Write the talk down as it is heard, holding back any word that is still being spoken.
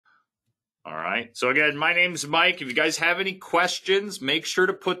All right. So again, my name's Mike. If you guys have any questions, make sure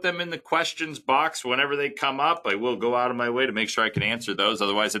to put them in the questions box whenever they come up. I will go out of my way to make sure I can answer those.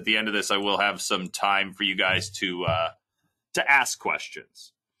 Otherwise, at the end of this, I will have some time for you guys to ask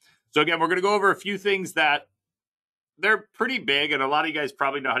questions. So again, we're going to go over a few things that they're pretty big, and a lot of you guys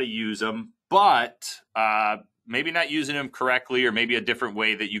probably know how to use them, but maybe not using them correctly, or maybe a different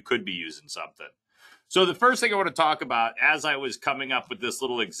way that you could be using something. So the first thing I want to talk about, as I was coming up with this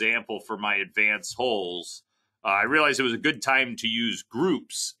little example for my advanced holes, I realized it was a good time to use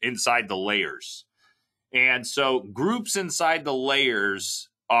groups inside the layers. And so groups inside the layers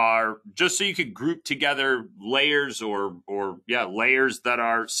are just so you could group together layers or layers that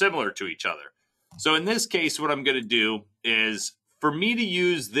are similar to each other. So in this case, what I'm going to do is, for me to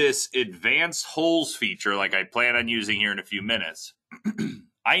use this advanced holes feature like I plan on using here in a few minutes,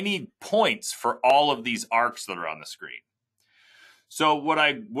 I need points for all of these arcs that are on the screen. So what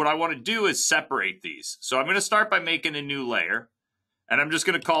I want to do is separate these. So I'm going to start by making a new layer, and I'm just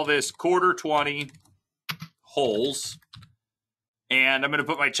going to call this quarter 20 holes, and I'm going to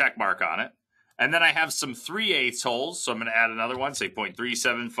put my check mark on it. And then I have some 3/8 holes, so I'm going to add another one, say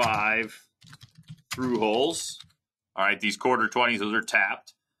 0.375 through holes. All right, these quarter 20s, those are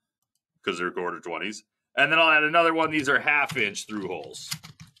tapped because they're quarter 20s. And then I'll add another one. These are 1/2 inch through holes.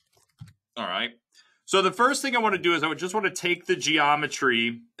 All right. So the first thing I want to do is I just want to take the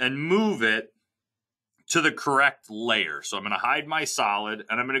geometry and move it to the correct layer. So I'm going to hide my solid,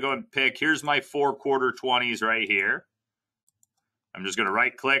 and I'm going to go and pick, here's my 4 quarter 20s right here. I'm just going to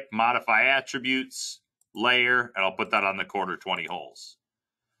right click, modify attributes, layer, and I'll put that on the quarter 20 holes.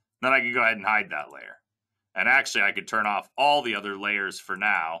 Then I can go ahead and hide that layer. And actually I could turn off all the other layers for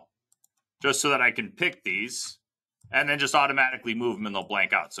now, just so that I can pick these and then just automatically move them and they'll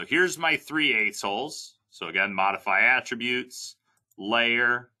blank out. So here's my 3/8 holes. So again, modify attributes,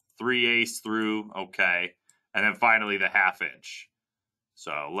 layer, 3/8 through, okay. And then finally the 1/2 inch.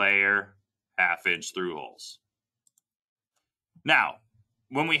 So layer, 1/2 inch through holes. Now,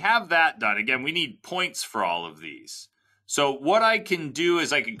 when we have that done, again, we need points for all of these. So what I can do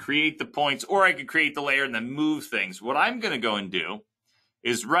is I can create the points, or I can create the layer and then move things. What I'm going to go and do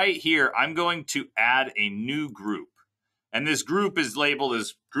is right here, I'm going to add a new group. And this group is labeled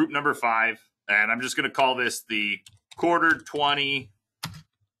as group number 5. And I'm just going to call this the quarter 20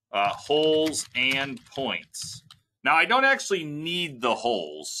 holes and points. Now, I don't actually need the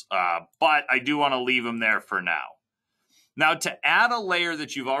holes, but I do want to leave them there for now. Now, to add a layer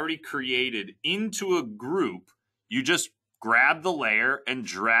that you've already created into a group, you just grab the layer and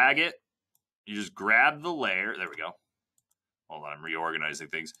drag it. You just grab the layer. There we go. Hold on, I'm reorganizing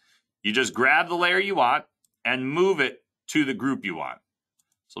things. You just grab the layer you want and move it to the group you want.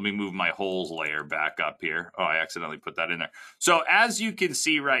 So let me move my holes layer back up here. Oh, I accidentally put that in there. So as you can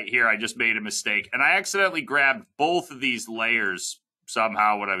see right here, I just made a mistake. And I accidentally grabbed both of these layers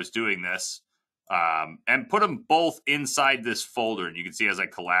somehow when I was doing this. And put them both inside this folder. And you can see as I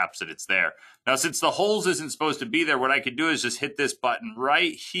collapse it, it's there. Now, since the holes isn't supposed to be there, what I could do is just hit this button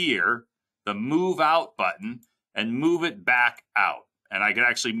right here, the move out button, and move it back out. And I can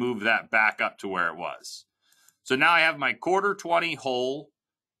actually move that back up to where it was. So now I have my quarter 20 hole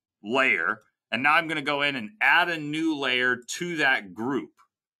layer. And now I'm going to go in and add a new layer to that group.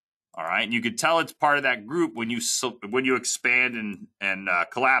 All right. And you can tell it's part of that group when you expand and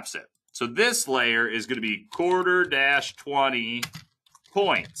collapse it. So this layer is going to be quarter 20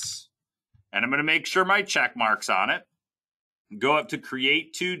 points. And I'm going to make sure my check mark's on it. Go up to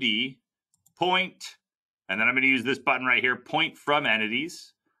create 2D, point, and then I'm going to use this button right here, point from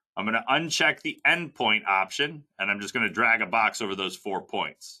entities. I'm going to uncheck the endpoint option, and I'm just going to drag a box over those 4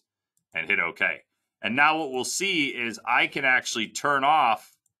 points and hit OK. And now what we'll see is I can actually turn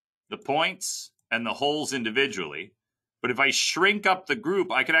off the points and the holes individually. But if I shrink up the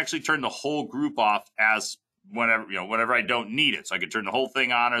group, I can actually turn the whole group off as whenever I don't need it. So I can turn the whole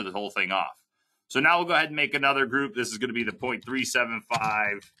thing on or the whole thing off. So now we'll go ahead and make another group. This is going to be the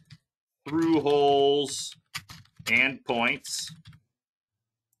 0.375 through holes and points.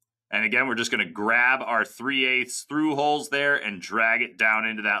 And again, we're just going to grab our 3/8 through holes there and drag it down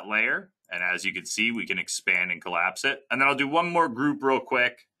into that layer. And as you can see, we can expand and collapse it. And then I'll do one more group real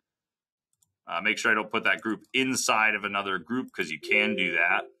quick. Make sure I don't put that group inside of another group because you can do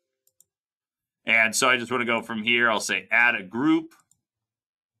that. And so I just want to go from here. I'll say add a group.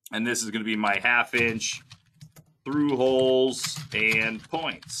 And this is going to be my 1/2 inch through holes and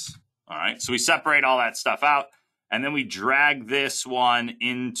points. All right. So we separate all that stuff out. And then we drag this one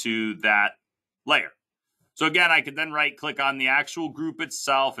into that layer. So again, I could then right click on the actual group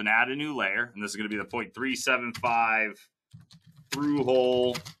itself and add a new layer. And this is going to be the 0.375 through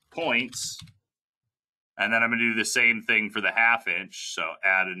hole points. And then I'm going to do the same thing for the ½ inch. So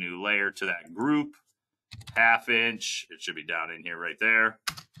add a new layer to that group. ½ inch. It should be down in here right there.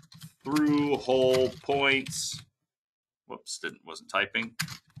 Through hole points. Whoops, wasn't typing.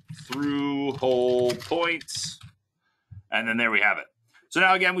 Through hole points. And then there we have it. So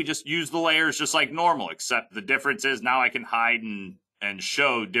now again, we just use the layers just like normal, except the difference is now I can hide and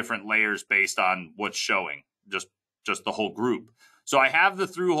show different layers based on what's showing, just the whole group. So I have the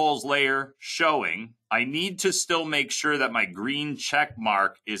through holes layer showing. I need to still make sure that my green check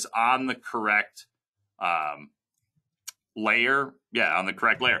mark is on the correct layer. Yeah, on the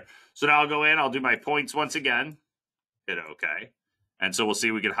correct layer. So now I'll go in, I'll do my points once again, hit OK. And so we'll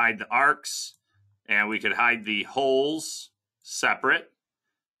see we could hide the arcs and we could hide the holes separate,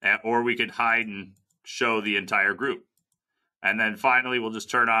 or we could hide and show the entire group. And then finally, we'll just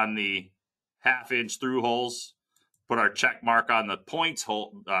turn on the ½ inch through holes, put our check mark on the points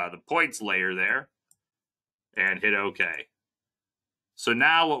layer there, and hit OK. So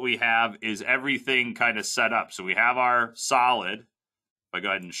now what we have is everything kind of set up. So we have our solid. If I go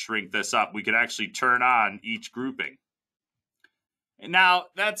ahead and shrink this up, we could actually turn on each grouping. And now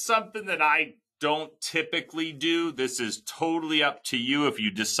that's something that I don't typically do. This is totally up to you if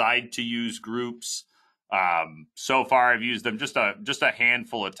you decide to use groups. So far, I've used them just a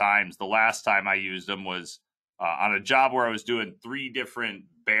handful of times. The last time I used them was on a job where I was doing 3 different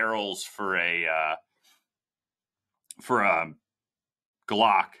barrels for a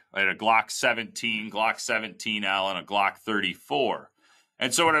Glock. I had a Glock 17, Glock 17L, and a Glock 34.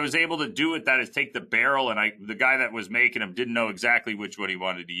 And so what I was able to do with that is take the barrel, and the guy that was making them didn't know exactly which one he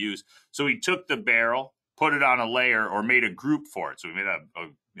wanted to use. So he took the barrel, put it on a layer, or made a group for it. So we made a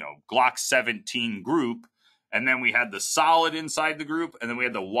Glock 17 group, and then we had the solid inside the group, and then we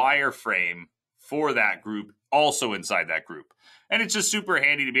had the wireframe for that group also inside that group. And it's just super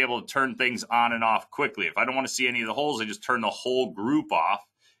handy to be able to turn things on and off quickly. If I don't want to see any of the holes, I just turn the whole group off.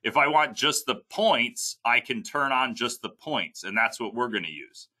 If I want just the points, I can turn on just the points, and that's what we're going to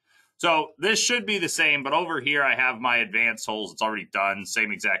use. So this should be the same, but over here I have my advanced holes. It's already done,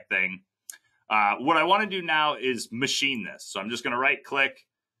 same exact thing. What I want to do now is machine this. So I'm just going to right-click,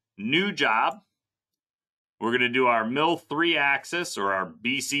 New Job. We're going to do our mill 3-axis, or our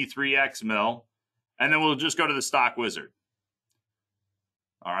BC3X mill, and then we'll just go to the stock wizard.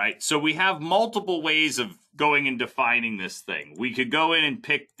 All right, so we have multiple ways of going and defining this thing. We could go in and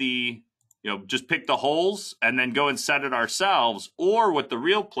pick just pick the holes and then go and set it ourselves. Or what the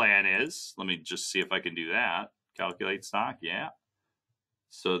real plan is, let me just see if I can do that. Calculate stock, yeah.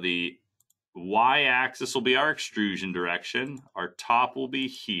 So the Y-axis will be our extrusion direction. Our top will be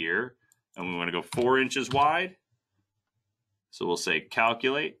here, and we want to go 4 inches wide. So we'll say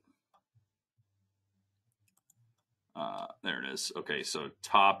calculate. There it is. Okay, so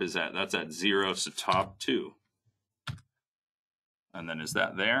top is that's at 0, so top 2. And then is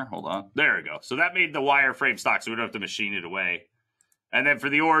that there? Hold on. There we go. So that made the wireframe stock, so we don't have to machine it away. And then for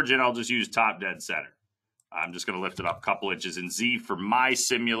the origin, I'll just use top dead center. I'm just going to lift it up a couple inches in Z for my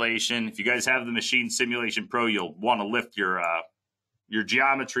simulation. If you guys have the Machine Simulation Pro, you'll want to lift your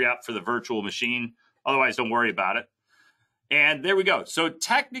geometry up for the virtual machine. Otherwise, don't worry about it. And there we go. So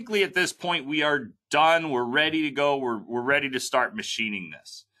technically at this point, we are done. We're ready to go. We're ready to start machining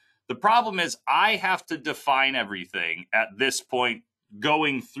this. The problem is I have to define everything at this point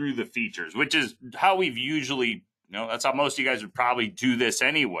going through the features, which is how we've usually, that's how most of you guys would probably do this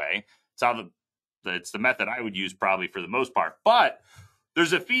anyway. It's the method I would use probably for the most part. But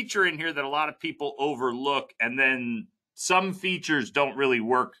there's a feature in here that a lot of people overlook, and then some features don't really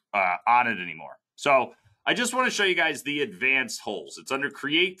work on it anymore. So I just want to show you guys the advanced holes. It's under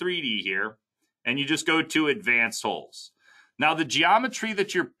Create 3D here, and you just go to Advanced Holes. Now, the geometry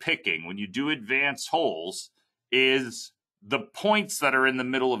that you're picking when you do advanced holes is the points that are in the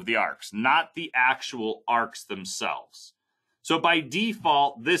middle of the arcs, not the actual arcs themselves. So by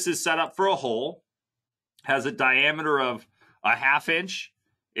default, this is set up for a hole, has a diameter of a ½ inch.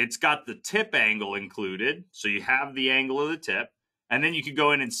 It's got the tip angle included, so you have the angle of the tip. And then you can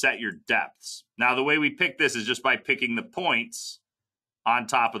go in and set your depths. Now, the way we pick this is just by picking the points on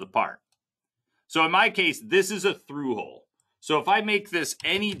top of the part. So in my case, this is a through hole. So if I make this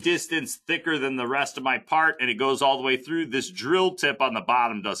any distance thicker than the rest of my part and it goes all the way through, this drill tip on the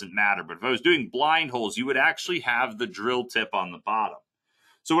bottom doesn't matter. But if I was doing blind holes, you would actually have the drill tip on the bottom.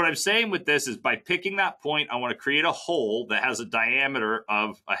 So what I'm saying with this is by picking that point, I want to create a hole that has a diameter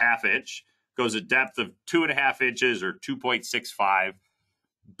of a ½ inch. Goes a depth of 2.5 inches or 2.65.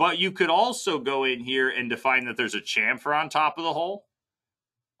 But you could also go in here and define that there's a chamfer on top of the hole.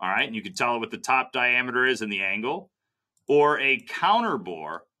 All right, and you can tell it what the top diameter is and the angle. Or a counter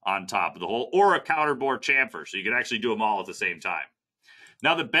bore on top of the hole, or a counterbore chamfer. So you can actually do them all at the same time.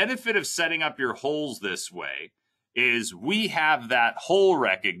 Now, the benefit of setting up your holes this way is we have that hole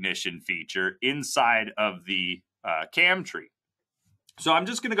recognition feature inside of the CAM tree. So I'm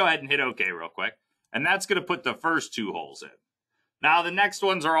just going to go ahead and hit OK real quick, and that's going to put the first 2 holes in. Now, the next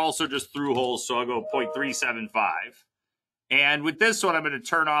ones are also just through holes, so I'll go 0.375. And with this one, I'm going to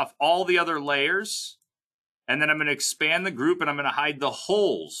turn off all the other layers, and then I'm going to expand the group, and I'm going to hide the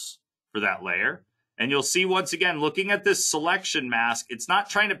holes for that layer. And you'll see, once again, looking at this selection mask, it's not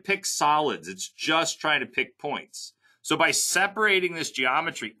trying to pick solids. It's just trying to pick points. So by separating this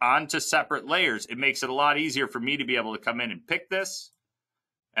geometry onto separate layers, it makes it a lot easier for me to be able to come in and pick this.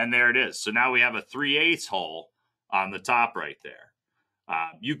 And there it is. So now we have a 3/8 hole on the top right there.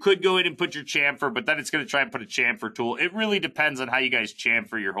 You could go in and put your chamfer, but then it's going to try and put a chamfer tool. It really depends on how you guys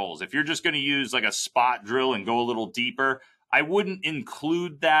chamfer your holes. If you're just going to use like a spot drill and go a little deeper, I wouldn't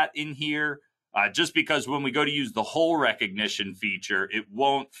include that in here. Just because when we go to use the hole recognition feature, it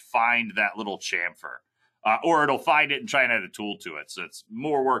won't find that little chamfer. Or it'll find it and try and add a tool to it. So it's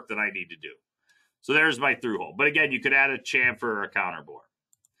more work than I need to do. So there's my through hole. But again, you could add a chamfer or a counterbore.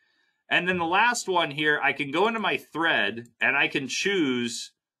 And then the last one here, I can go into my thread and I can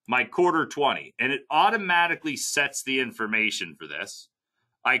choose my 1/4-20. And it automatically sets the information for this.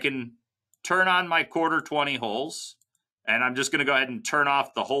 I can turn on my 1/4-20 holes. And I'm just going to go ahead and turn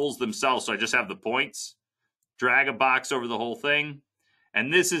off the holes themselves, so I just have the points. Drag a box over the whole thing.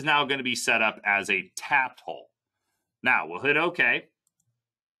 And this is now going to be set up as a tapped hole. Now, we'll hit OK.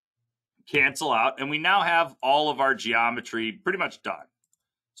 Cancel out. And we now have all of our geometry pretty much done.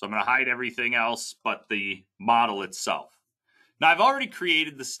 So I'm going to hide everything else but the model itself. Now, I've already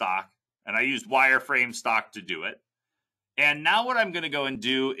created the stock, and I used wireframe stock to do it. And now what I'm going to go and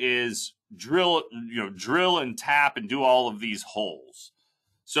do is drill and tap and do all of these holes.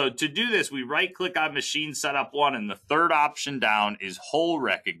 So to do this, we right-click on Machine Setup 1, and the third option down is Hole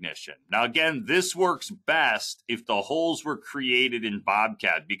Recognition. Now, again, this works best if the holes were created in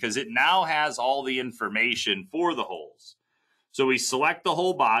BobCAD because it now has all the information for the holes. So we select the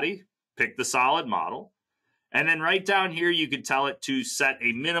whole body, pick the solid model, and then right down here, you could tell it to set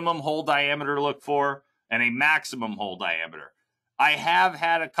a minimum hole diameter to look for and a maximum hole diameter. I have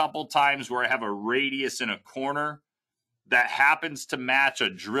had a couple times where I have a radius in a corner that happens to match a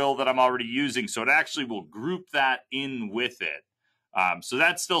drill that I'm already using, so it actually will group that in with it. So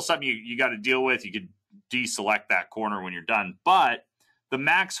that's still something you got to deal with. You could deselect that corner when you're done. But the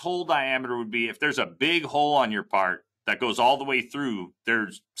max hole diameter would be if there's a big hole on your part that goes all the way through,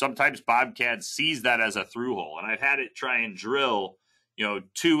 there's sometimes BobCAD sees that as a through hole. And I've had it try and drill,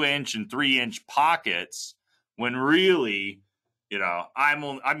 2-inch and 3-inch pockets when really, I'm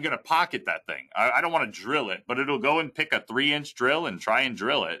going to pocket that thing. I don't want to drill it, but it'll go and pick a 3-inch drill and try and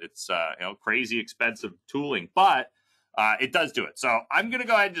drill it. It's, crazy expensive tooling, but it does do it. So I'm going to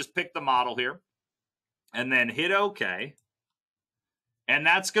go ahead and just pick the model here and then hit OK. And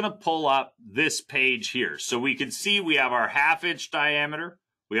that's going to pull up this page here. So we can see we have our 1/2-inch diameter,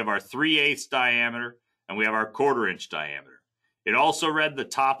 we have our 3/8 diameter, and we have our 1/4-inch diameter. It also read the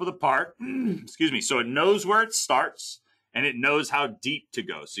top of the part, excuse me, so it knows where it starts and it knows how deep to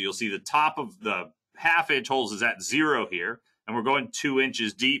go. So you'll see the top of the 1/2-inch holes is at 0 here, and we're going 2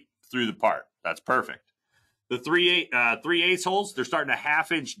 inches deep through the part. That's perfect. The 3/8 holes, they're starting a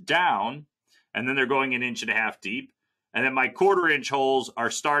 1/2-inch down, and then they're going 1.5 inches deep. And then my 1/4-inch holes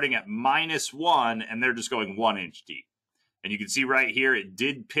are starting at -1, and they're just going 1 inch deep. And you can see right here, it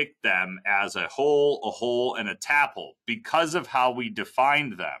did pick them as a hole, and a tap hole because of how we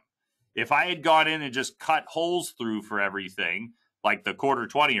defined them. If I had gone in and just cut holes through for everything, like the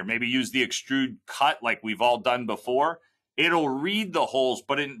 1/4-20, or maybe use the extrude cut like we've all done before, it'll read the holes,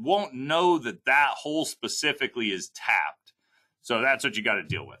 but it won't know that that hole specifically is tapped. So that's what you got to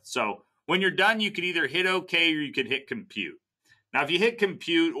deal with. So when you're done, you can either hit OK or you can hit compute. Now, if you hit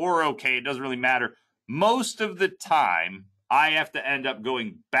compute or OK, it doesn't really matter. Most of the time, I have to end up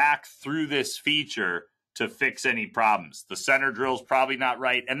going back through this feature to fix any problems. The center drill is probably not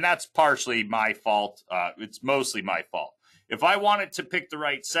right, and that's partially my fault. It's mostly my fault. If I wanted to pick the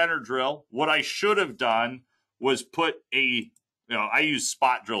right center drill, what I should have done was put I use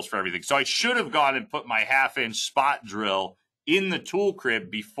spot drills for everything. So I should have gone and put my 1/2-inch spot drill in the tool crib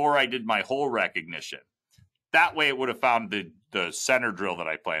before I did my hole recognition. That way it would have found the center drill that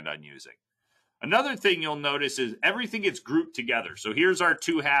I planned on using. Another thing you'll notice is everything gets grouped together. So here's our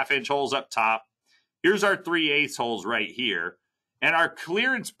 2 1/2-inch holes up top. Here's our 3/8 holes right here. And our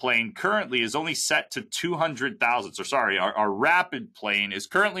clearance plane currently is only set to 200 thousandths. Or sorry, our rapid plane is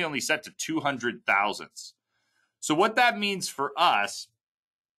currently only set to 200 thousandths. So what that means for us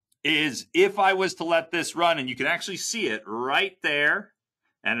is if I was to let this run, and you can actually see it right there,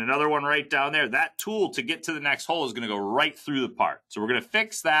 and another one right down there, that tool to get to the next hole is going to go right through the part. So we're going to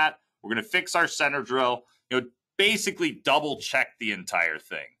fix that. We're going to fix our center drill, basically double check the entire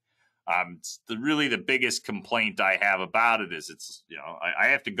thing. It's really the biggest complaint I have about it is it's, I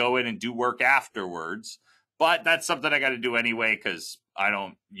have to go in and do work afterwards, but that's something I got to do anyway because I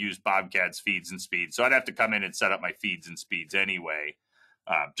don't use BobCAD's feeds and speeds. So I'd have to come in and set up my feeds and speeds anyway,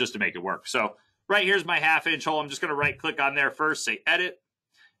 just to make it work. So right here's my 1/2-inch hole. I'm just going to right click on there first, say edit.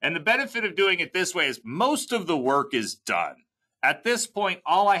 And the benefit of doing it this way is most of the work is done. At this point,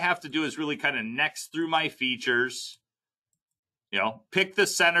 all I have to do is really kind of next through my features, pick the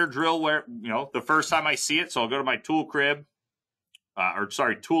center drill where, the first time I see it. So I'll go to my tool crib,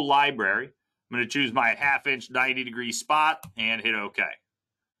 tool library. I'm going to choose my 1/2-inch 90-degree spot and hit OK.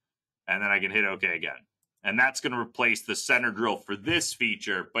 And then I can hit OK again. And that's going to replace the center drill for this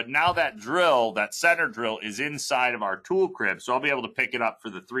feature. But now that center drill is inside of our tool crib. So I'll be able to pick it up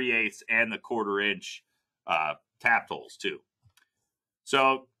for the 3/8 and the 1/4-inch tapped holes too.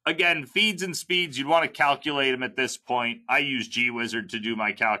 So again, feeds and speeds, you'd want to calculate them at this point. I use GWizard to do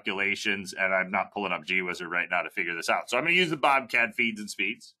my calculations, and I'm not pulling up GWizard right now to figure this out. So I'm going to use the BobCAD feeds and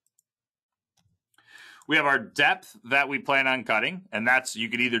speeds. We have our depth that we plan on cutting, and that's, you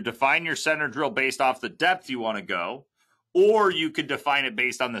could either define your center drill based off the depth you want to go, or you could define it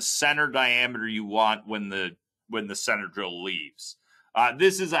based on the center diameter you want when the center drill leaves.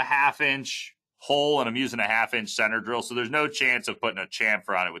 This is a 1/2-inch hole, and I'm using a 1/2-inch center drill, so there's no chance of putting a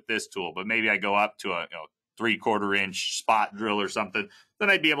chamfer on it with this tool, but maybe I go up to a 3/4-inch spot drill or something, then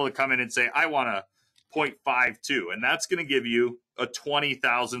I'd be able to come in and say, I want a 0.52, and that's going to give you a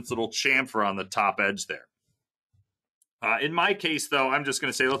 20,000th little chamfer on the top edge there. In my case, though, I'm just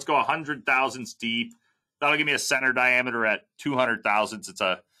going to say, let's go 100 thousandths deep. That'll give me a center diameter at 200 thousandths. It's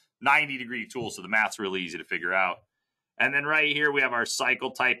a 90-degree tool, so the math's really easy to figure out. And then right here, we have our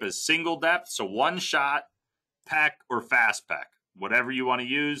cycle type as single depth. So one shot, peck, or fast peck. Whatever you want to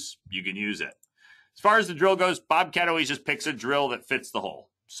use, you can use it. As far as the drill goes, BobCAD always just picks a drill that fits the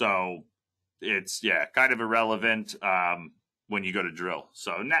hole. So it's, kind of irrelevant when you go to drill.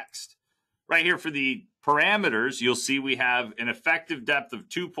 So next, right here for the parameters, you'll see we have an effective depth of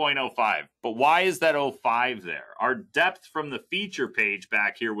 2.05. But why is that 05 there? Our depth from the feature page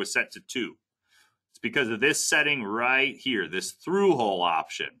back here was set to 2. It's because of this setting right here, this through hole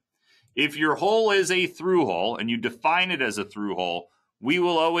option. If your hole is a through hole and you define it as a through hole, we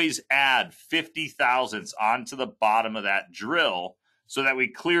will always add 50 thousandths onto the bottom of that drill so that we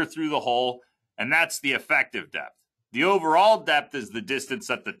clear through the hole, and that's the effective depth. The overall depth is the distance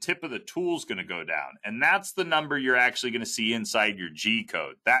that the tip of the tool is going to go down, and that's the number you're actually going to see inside your G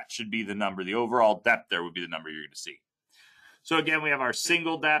code. That should be the number. The overall depth there would be the number you're going to see. So again, we have our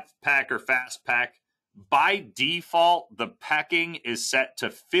single depth peck or fast peck. By default, the pecking is set to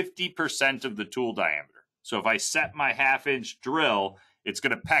 50% of the tool diameter. So if I set my 1/2-inch drill, it's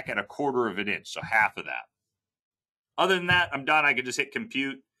going to peck at 1/4 of an inch, so half of that. Other than that, I'm done. I can just hit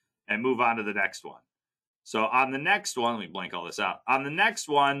compute and move on to the next one. So on the next one, let me blank all this out. On the next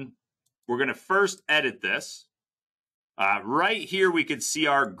one, we're going to first edit this. Right here, we could see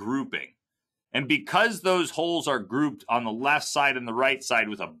our grouping. And because those holes are grouped on the left side and the right side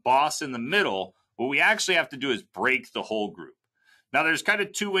with a boss in the middle, what we actually have to do is break the hole group. Now, there's kind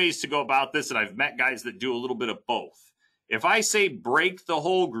of two ways to go about this, and I've met guys that do a little bit of both. If I say break the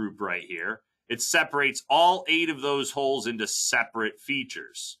hole group right here, it separates all 8 of those holes into separate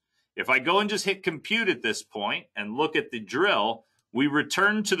features. If I go and just hit compute at this point and look at the drill, we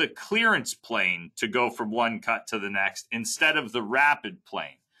return to the clearance plane to go from one cut to the next instead of the rapid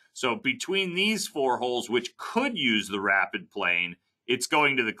plane. So between these 4 holes, which could use the rapid plane, it's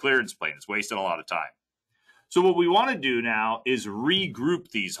going to the clearance plane. It's wasting a lot of time. So what we want to do now is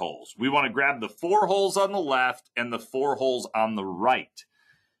regroup these holes. We want to grab the 4 holes on the left and the 4 holes on the right.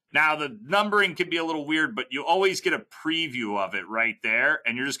 Now, the numbering can be a little weird, but you always get a preview of it right there,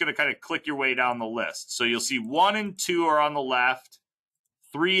 and you're just going to kind of click your way down the list. So you'll see 1 and 2 are on the left,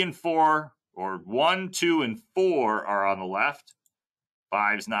 3 and 4, or 1, 2, and 4 are on the left,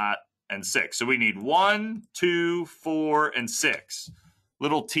 5's not, and 6. So we need 1, 2, 4, and 6.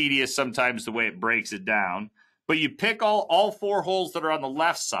 Little tedious sometimes the way it breaks it down. But you pick all 4 holes that are on the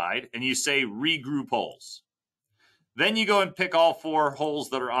left side, and you say regroup holes. Then you go and pick all 4 holes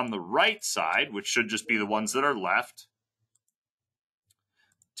that are on the right side, which should just be the ones that are left.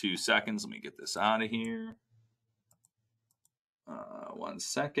 2 seconds. Let me get this out of here. 1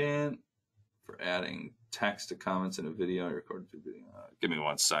 second for adding text to comments in a video. I recorded the video. Give me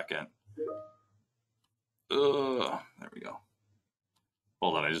 1 second. There we go.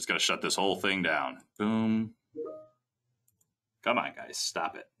 Hold on, I just got to shut this whole thing down. Boom. Come on, guys,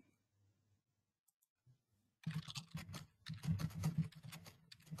 stop it.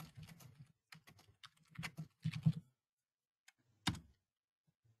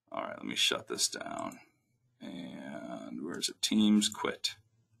 All right, let me shut this down. And where's it? Teams quit.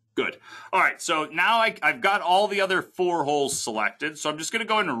 Good. All right, so now I've got all the other 4 holes selected, so I'm just going to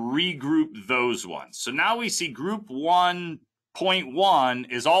go ahead and regroup those ones. So now we see group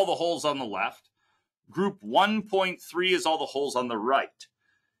 1.1 is all the holes on the left. Group 1.3 is all the holes on the right.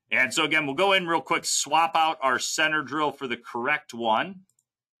 And so again, we'll go in real quick, swap out our center drill for the correct one.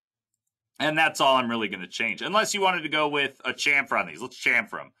 And that's all I'm really going to change, unless you wanted to go with a chamfer on these. Let's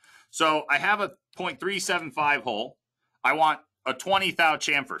chamfer them. So I have a 0.375 hole. I want a 20 thou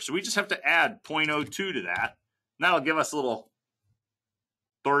chamfer. So we just have to add 0.02 to that. And that'll give us a little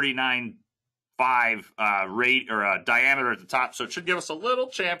 39.5 rate or diameter at the top. So it should give us a little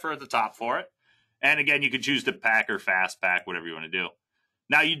chamfer at the top for it. And again, you can choose to pack or fast pack, whatever you want to do.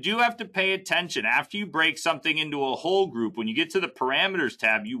 Now, you do have to pay attention. After you break something into a whole group, when you get to the parameters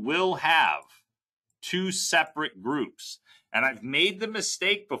tab, you will have 2 separate groups. And I've made the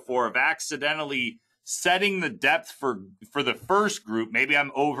mistake before of accidentally setting the depth for the first group. Maybe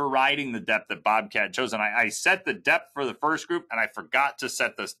I'm overriding the depth that BobCAD chose, and I set the depth for the first group, and I forgot to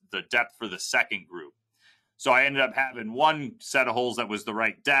set the depth for the second group. So I ended up having one set of holes that was the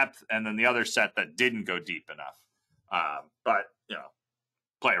right depth, and then the other set that didn't go deep enough. But, you know,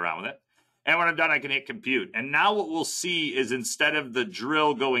 play around with it. And when I'm done, I can hit compute. And now what we'll see is instead of the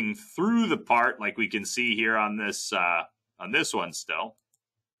drill going through the part, like we can see here on this one still,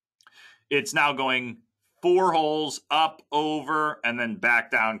 it's now going 4 holes up, over, and then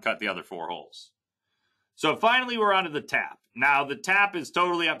back down, cut the other 4 holes. So finally, we're onto the tap. Now, the tap is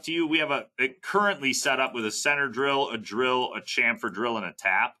totally up to you. We have it currently set up with a center drill, a chamfer drill, and a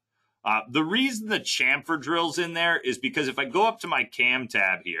tap. The reason the chamfer drill's in there is because if I go up to my CAM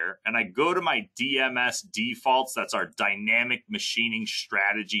tab here and I go to my DMS defaults, that's our dynamic machining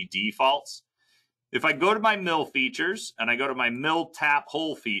strategy defaults. If I go to my mill features and I go to my mill tap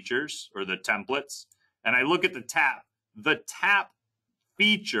hole features or the templates and I look at the tap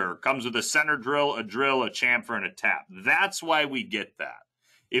feature comes with a center drill, a chamfer, and a tap. That's why we get that.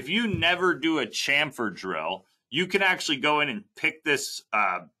 If you never do a chamfer drill, you can actually go in and pick this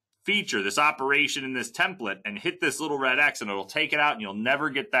feature, this operation in this template, and hit this little red X, and it'll take it out, and you'll never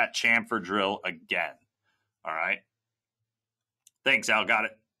get that chamfer drill again. All right. Thanks, Al. Got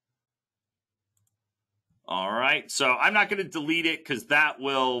it. All right. So I'm not going to delete it because that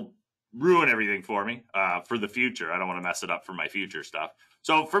will ruin everything for me for the future. I don't want to mess it up for my future stuff.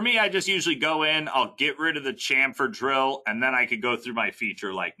 So for me, I just usually go in, I'll get rid of the chamfer drill, and then I could go through my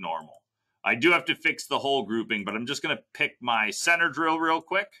feature like normal. I do have to fix the whole grouping, but I'm just going to pick my center drill real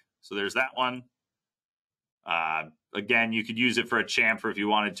quick. So there's that one. Again, you could use it for a chamfer if you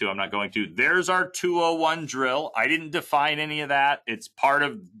wanted to. I'm not going to. There's our 201 drill. I didn't define any of that. It's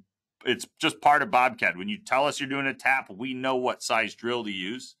just part of BobCAD. When you tell us you're doing a tap, we know what size drill to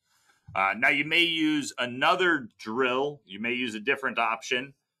use. Now, you may use another drill. You may use a different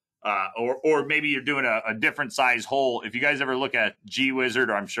option, or maybe you're doing a different size hole. If you guys ever look at GWizard,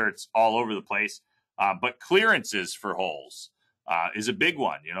 or I'm sure it's all over the place, but clearances for holes is a big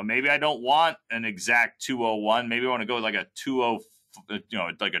one. You know, maybe I don't want an exact 201. Maybe I want to go with like a 20,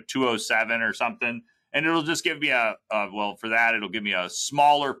 like a 207 or something, and it'll just give me well, for that, it'll give me a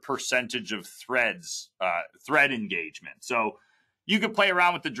smaller percentage of threads, thread engagement. So you could play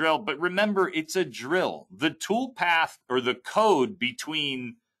around with the drill, but remember, it's a drill. The tool path or the code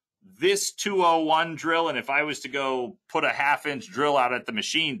between this 201 drill and if I was to go put a 1/2 inch drill out at the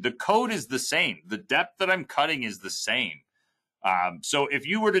machine, the code is the same. The depth that I'm cutting is the same. So if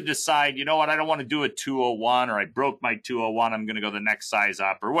you were to decide, you know what, I don't want to do a 201 or I broke my 201, I'm going to go the next size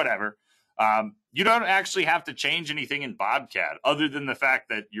up or whatever. You don't actually have to change anything in BobCAD other than the fact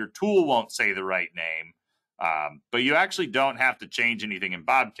that your tool won't say the right name. But you actually don't have to change anything in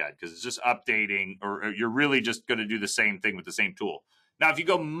BobCAD because it's just updating, or you're really just going to do the same thing with the same tool. Now, if you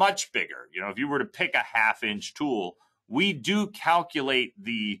go much bigger, you know, if you were to pick a 1/2 inch tool, we do calculate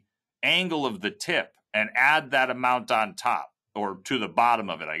the angle of the tip and add that amount on top or to the bottom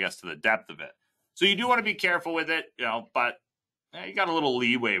of it, I guess, to the depth of it. So you do want to be careful with it, you know, but you got a little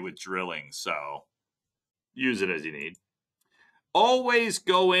leeway with drilling, so use it as you need. Always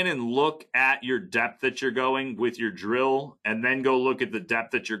go in and look at your depth that you're going with your drill, and then go look at the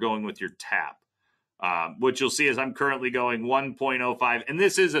depth that you're going with your tap. What you'll see is I'm currently going 1.05, and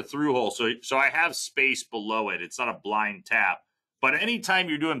this is a through hole, so I have space below it. It's not a blind tap, But anytime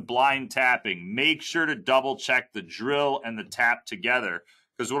you're doing blind tapping, make sure to double check the drill and the tap together,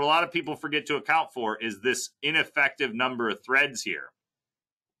 because what a lot of people forget to account for is this ineffective number of threads here,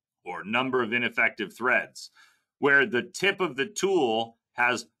 or number of ineffective threads, where the tip of the tool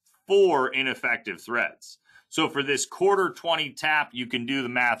has 4 ineffective threads. So for this 1/4-20 tap, you can do the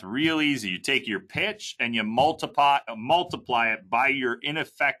math real easy. You take your pitch and you multiply it by your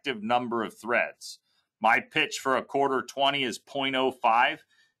ineffective number of threads. My pitch for a 1/4-20 is 0.05.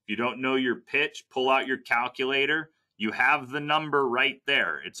 If you don't know your pitch, pull out your calculator. You have the number right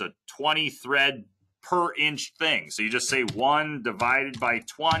there. It's a 20 thread per inch thing. So you just say 1 divided by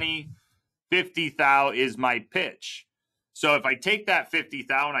 20, 50 thou is my pitch. So if I take that 50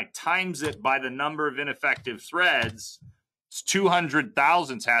 thou and I times it by the number of ineffective threads, it's 200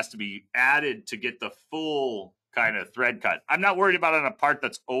 thousandths has to be added to get the full kind of thread cut. I'm not worried about it on a part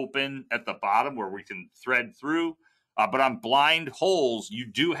that's open at the bottom where we can thread through, but on blind holes, you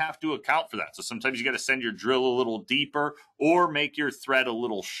do have to account for that. So sometimes you got to send your drill a little deeper or make your thread a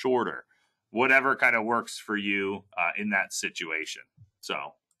little shorter, whatever kind of works for you in that situation.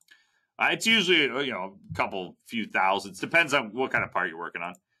 So it's usually, a few thousandths. Depends on what kind of part you're working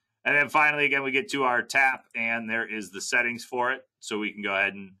on. And then finally, again, we get to our tap, and there is the settings for it. So we can go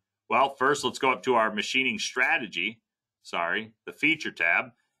ahead and, well, first let's go up to our machining strategy. The feature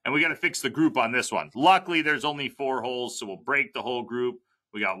tab. And we got to fix the group on this one. Luckily, there's only 4 holes, so we'll break the whole group.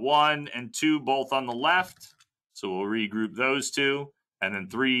 We got 1 and 2 both on the left. So we'll regroup those 2. And then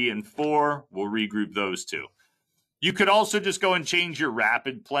 3 and 4, we'll regroup those 2. You could also just go and change your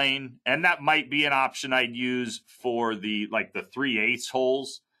rapid plane, and that might be an option I'd use for the 3/8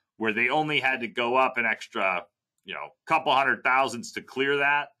 holes, where they only had to go up an extra, couple hundred thousandths to clear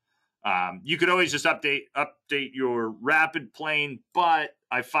that. You could always just update your rapid plane, but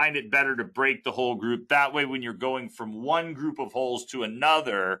I find it better to break the whole group. That way, when you're going from one group of holes to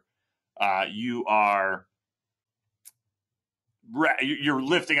another, you're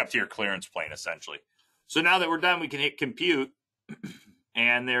lifting up to your clearance plane, essentially. So now that we're done, we can hit compute,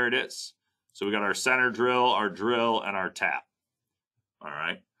 and there it is. So we got our center drill, our drill, and our tap. All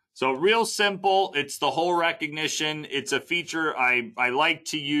right. So real simple. It's the hole recognition. It's a feature I like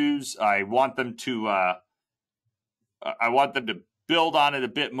to use. I want them to build on it a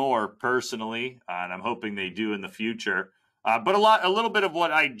bit more personally, and I'm hoping they do in the future. But a little bit of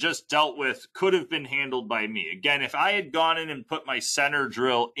what I just dealt with could have been handled by me. Again, if I had gone in and put my center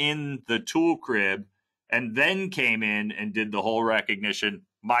drill in the tool crib and then came in and did the hole recognition,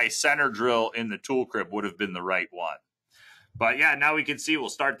 my center drill in the tool crib would have been the right one. But yeah, now we can see, we'll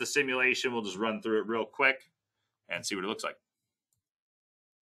start the simulation. We'll just run through it real quick and see what it looks like.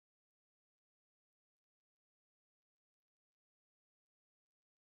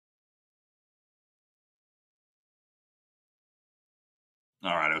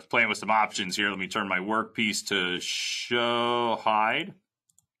 All right, I was playing with some options here. Let me turn my workpiece to show hide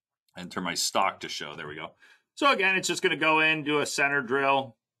and turn my stock to show. There we go. So again, it's just going to go in, do a center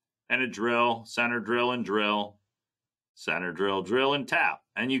drill and a drill, center drill and drill, center drill, drill and tap.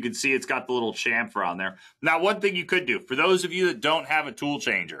 And you can see it's got the little chamfer on there. Now, one thing you could do, for those of you that don't have a tool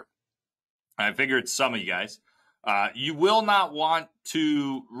changer, I figure it's some of you guys, you will not want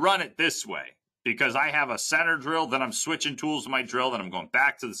to run it this way, because I have a center drill, then I'm switching tools to my drill, then I'm going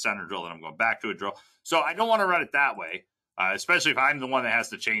back to the center drill, then I'm going back to a drill. So I don't want to run it that way, especially if I'm the one that has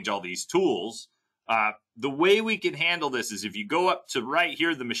to change all these tools. The way we can handle this is if you go up to right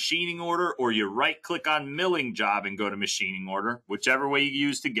here, the machining order, or you right-click on milling job and go to machining order, whichever way you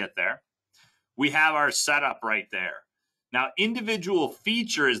use to get there. We have our setup right there. Now, individual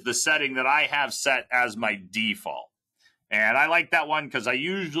feature is the setting that I have set as my default. And I like that one because I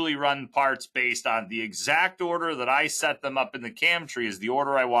usually run parts based on the exact order that I set them up in the CAM tree is the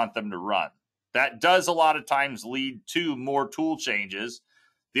order I want them to run. That does a lot of times lead to more tool changes.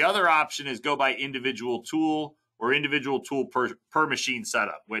 The other option is go by individual tool or individual tool per machine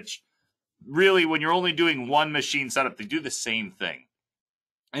setup, which really when you're only doing one machine setup, they do the same thing.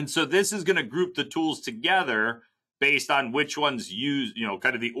 And so this is going to group the tools together based on which ones use,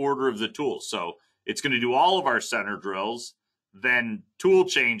 kind of the order of the tools. So it's going to do all of our center drills, then tool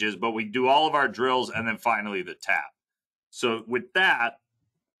changes, but we do all of our drills, and then finally the tap. So with that,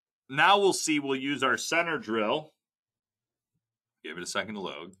 now we'll use our center drill. Give it a second to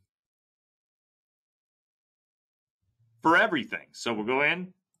load. For everything. So we'll go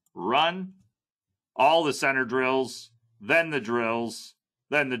in, run, all the center drills, then the drills,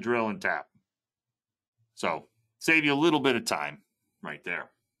 then the drill and tap. So save you a little bit of time right there.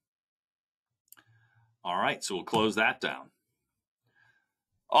 All right, so we'll close that down.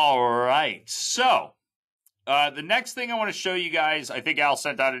 All right, so The next thing I want to show you guys, I think Al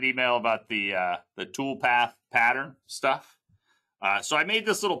sent out an email about the toolpath pattern stuff. So I made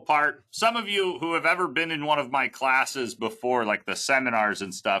this little part. Some of you who have ever been in one of my classes before, like the seminars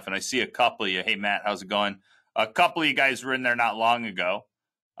and stuff, and I see a couple of you, hey Matt, how's it going? A couple of you guys were in there not long ago.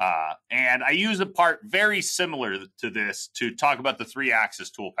 And I use a part very similar to this to talk about the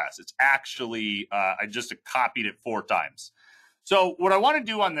 3-axis toolpaths. It's actually, I just copied it 4 times. So what I want to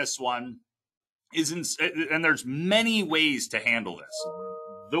do on this one is, and there's many ways to handle this.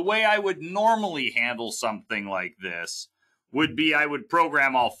 The way I would normally handle something like this would be I would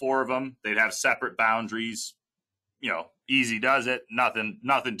program all 4 of them. They'd have separate boundaries. You know, easy does it.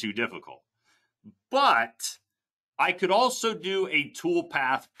 Nothing too difficult. But I could also do a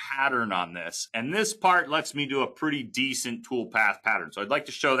toolpath pattern on this. And this part lets me do a pretty decent toolpath pattern. So I'd like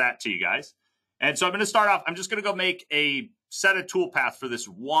to show that to you guys. And so I'm going to start off. I'm just going to go make a set of toolpaths for this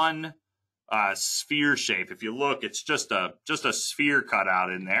one sphere shape. If you look, it's just a sphere cut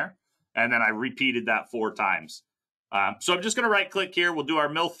out in there. And then I repeated that 4 times. So I'm just going to right click here. We'll do our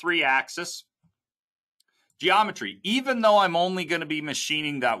mill 3-axis geometry. Even though I'm only going to be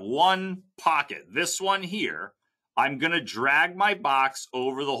machining that one pocket, this one here, I'm going to drag my box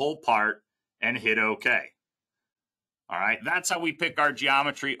over the whole part and hit OK. All right. That's how we pick our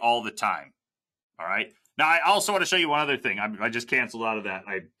geometry all the time. All right. Now, I also want to show you one other thing. I just canceled out of that.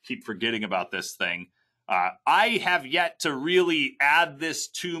 I keep forgetting about this thing. I have yet to really add this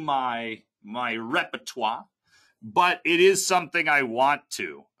to my repertoire, but it is something I want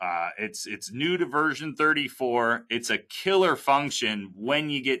to. It's new to version 34. It's a killer function when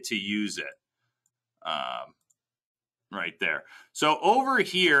you get to use it. Right there. So over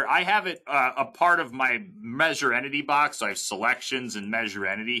here, I have it a part of my measure entity box. So I have selections and measure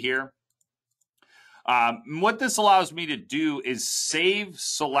entity here. What this allows me to do is save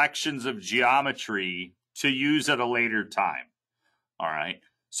selections of geometry to use at a later time. All right.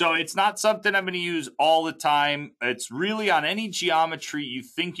 So it's not something I'm going to use all the time. It's really on any geometry you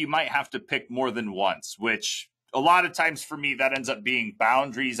think you might have to pick more than once, which a lot of times for me, that ends up being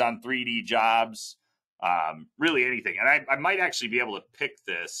boundaries on 3D jobs, really anything. And I might actually be able to pick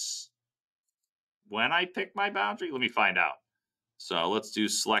this when I pick my boundary. Let me find out. So let's do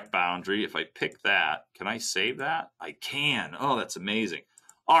select boundary. If I pick that, can I save that? I can. Oh, that's amazing.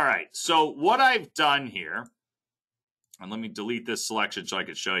 All right. So what I've done here, and let me delete this selection so I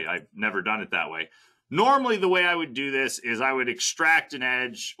can show you. I've never done it that way. Normally, the way I would do this is I would extract an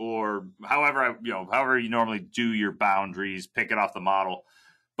edge, or however you normally do your boundaries, pick it off the model.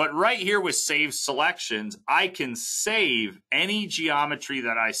 But right here with save selections, I can save any geometry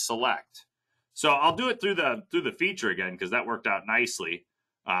that I select. So I'll do it through the feature again because that worked out nicely.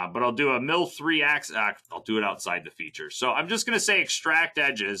 But I'll do a mill 3-axis. I'll do it outside the feature. So I'm just going to say extract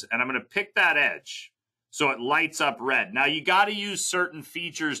edges, and I'm going to pick that edge so it lights up red. Now you got to use certain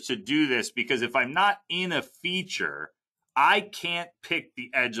features to do this, because if I'm not in a feature, I can't pick the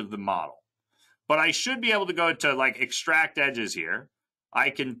edge of the model. But I should be able to go to like extract edges here. I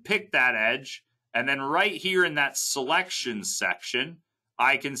can pick that edge, and then right here in that selection section,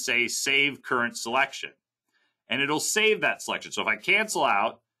 I can say save current selection, and it'll save that selection. So if I cancel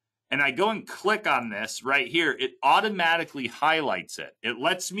out and I go and click on this right here, it automatically highlights it. It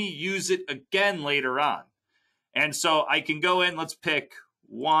lets me use it again later on. And so I can go in, let's pick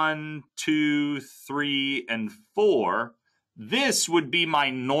 1, 2, 3, and 4. This would be my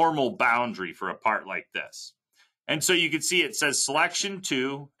normal boundary for a part like this. And so you can see it says selection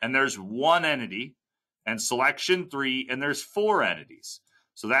 2, and there's 1 entity, and selection 3, and there's 4 entities.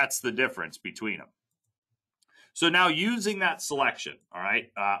 So that's the difference between them. So now using that selection, all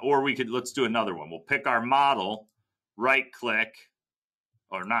right, or let's do another one. We'll pick our model, right click,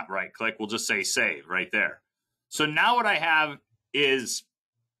 or not right click, we'll just say save right there. So now what I have is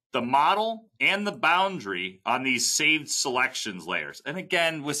the model and the boundary on these saved selections layers. And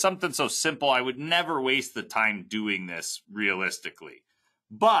again, with something so simple, I would never waste the time doing this realistically.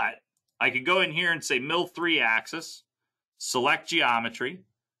 But I could go in here and say mill 3-axis, select geometry,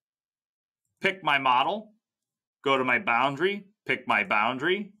 pick my model, go to my boundary, pick my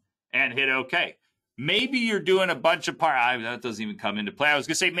boundary, and hit OK. Maybe you're doing a bunch of parts. That doesn't even come into play. I was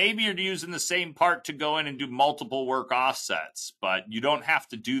going to say maybe you're using the same part to go in and do multiple work offsets, but you don't have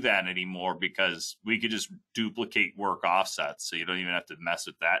to do that anymore because we could just duplicate work offsets, so you don't even have to mess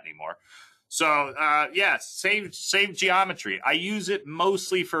with that anymore. So, yes, save geometry. I use it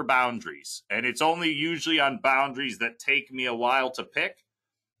mostly for boundaries, and it's only usually on boundaries that take me a while to pick,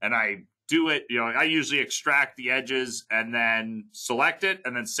 and I do it, I usually extract the edges and then select it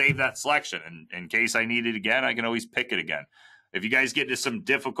and then save that selection. And in case I need it again, I can always pick it again. If you guys get into some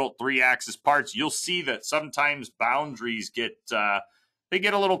difficult 3-axis parts, you'll see that sometimes boundaries get they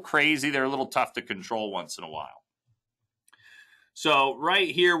get a little crazy. They're a little tough to control once in a while. So right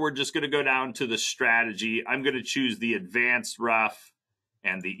here, we're just going to go down to the strategy. I'm going to choose the advanced rough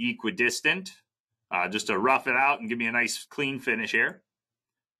and the equidistant, just to rough it out and give me a nice clean finish here.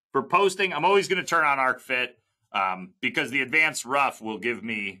 For posting, I'm always going to turn on arc fit because the advanced rough will give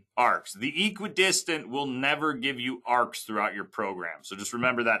me arcs. The equidistant will never give you arcs throughout your program. So just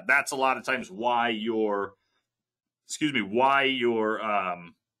remember that. That's a lot of times why your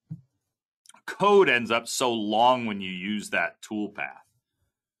code ends up so long when you use that toolpath.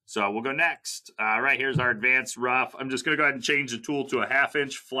 So we'll go next. Right here's our advanced rough. I'm just going to go ahead and change the tool to a 1/2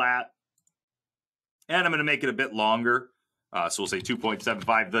 inch flat. And I'm going to make it a bit longer. So we'll say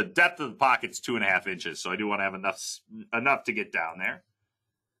 2.75. The depth of the pocket's 2.5 inches. So I do want to have enough to get down there.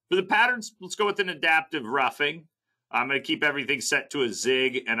 For the patterns, let's go with an adaptive roughing. I'm going to keep everything set to a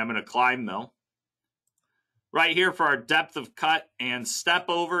zig, and I'm going to climb mill. Right here for our depth of cut and step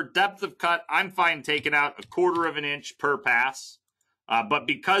over. Depth of cut, I'm fine taking out 1/4 inch per pass. But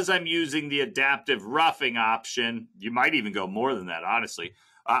because I'm using the adaptive roughing option, you might even go more than that, honestly.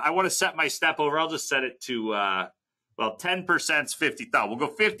 I want to set my step over. I'll just set it to, well, 10% is 50 thou. We'll go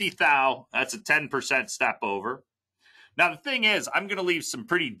 50 thou. That's a 10% step over. Now, the thing is, I'm going to leave some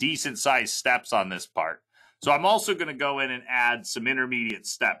pretty decent sized steps on this part. So I'm also going to go in and add some intermediate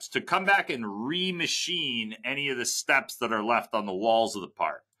steps to come back and remachine any of the steps that are left on the walls of the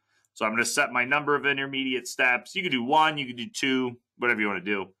part. So I'm going to set my number of intermediate steps. You can do 1, you can do 2, whatever you want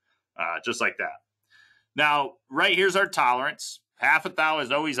to do, just like that. Now, right here's our tolerance. 1/2 thou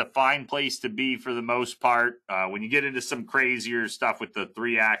is always a fine place to be for the most part. When you get into some crazier stuff with the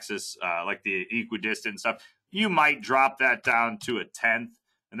 3-axis, like the equidistant stuff, you might drop that down to a 1/10.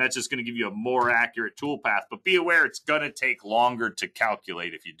 And that's just going to give you a more accurate toolpath. But be aware it's going to take longer to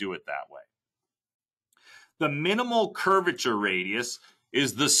calculate if you do it that way. The minimal curvature radius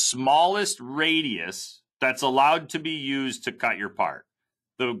is the smallest radius that's allowed to be used to cut your part.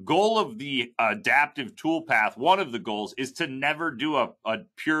 The goal of the adaptive toolpath, one of the goals, is to never do a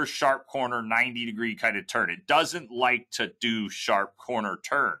pure sharp corner 90-degree kind of turn. It doesn't like to do sharp corner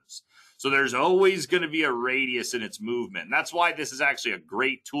turns. So there's always going to be a radius in its movement. And that's why this is actually a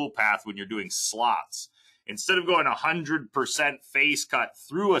great toolpath when you're doing slots. Instead of going 100% face cut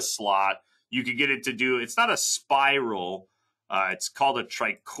through a slot, you could get it to do, it's not a spiral, it's called a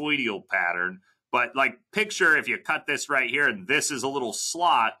trichoidal pattern. But like picture if you cut this right here and this is a little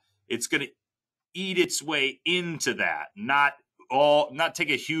slot, it's going to eat its way into that, not take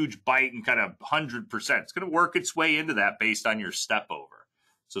a huge bite and kind of 100%. It's going to work its way into that based on your step over.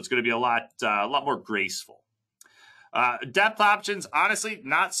 So it's going to be a lot more graceful. Depth options, honestly,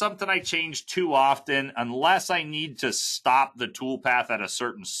 not something I change too often unless I need to stop the toolpath at a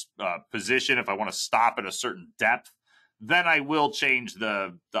certain position. If I want to stop at a certain depth, then I will change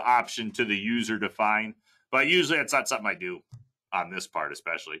the option to the user define. But usually it's not something I do on this part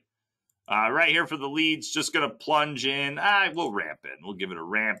especially. Right here for the leads, just going to plunge in. We'll ramp in. We'll give it a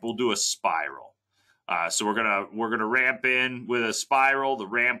ramp. We'll do a spiral. So we're gonna ramp in with a spiral. The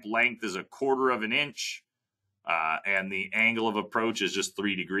ramp length is 1/4 inch, and the angle of approach is just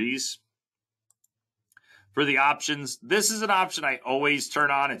 3 degrees. For the options, this is an option I always turn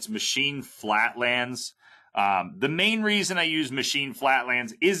on. It's machine flatlands. The main reason I use machine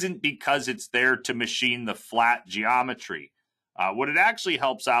flatlands isn't because it's there to machine the flat geometry. What it actually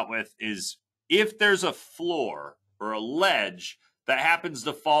helps out with is if there's a floor or a ledge that happens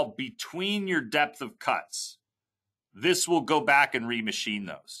to fall between your depth of cuts, this will go back and remachine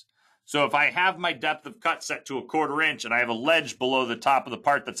those. So if I have my depth of cut set to 1/4 inch and I have a ledge below the top of the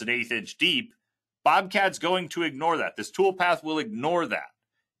part that's 1/8 inch deep, BobCAD's going to ignore that. This toolpath will ignore that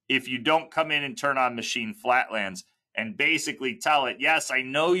if you don't come in and turn on machine flatlands and basically tell it, yes, I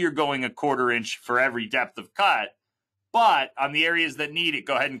know you're going 1/4 inch for every depth of cut, but on the areas that need it,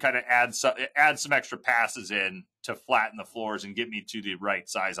 go ahead and kind of add some extra passes in to flatten the floors and get me to the right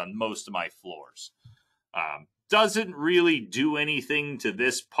size on most of my floors. Doesn't really do anything to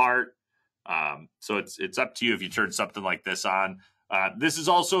this part. So it's up to you if you turn something like this on. This is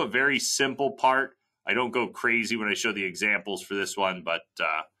also a very simple part. I don't go crazy when I show the examples for this one, but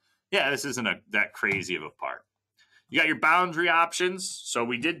yeah, this isn't that crazy of a part. You got your boundary options. So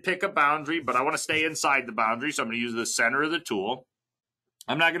we did pick a boundary, but I want to stay inside the boundary. So I'm going to use the center of the tool.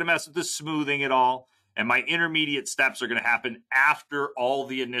 I'm not going to mess with the smoothing at all. And my intermediate steps are going to happen after all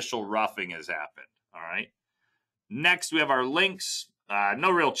the initial roughing has happened. All right. Next, we have our links.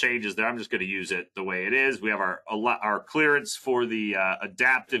 No real changes there. I'm just going to use it the way it is. We have our clearance for the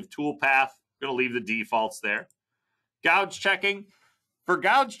adaptive toolpath. I'm going to leave the defaults there. Gouge checking. For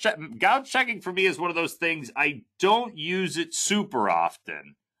gouge checking for me is one of those things I don't use it super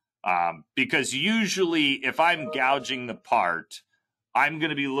often because usually if I'm gouging the part, I'm going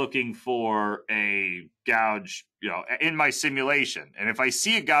to be looking for a gouge, in my simulation. And if I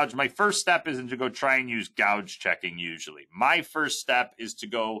see a gouge, my first step isn't to go try and use gouge checking usually. My first step is to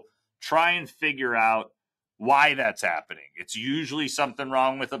go try and figure out why that's happening. It's usually something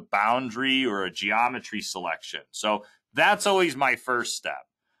wrong with a boundary or a geometry selection. So that's always my first step.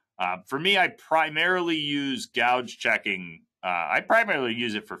 For me, I primarily use gouge checking. I primarily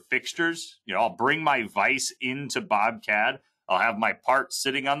use it for fixtures. I'll bring my vise into BobCAD. I'll have my part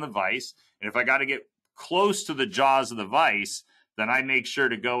sitting on the vise. And if I got to get close to the jaws of the vise, then I make sure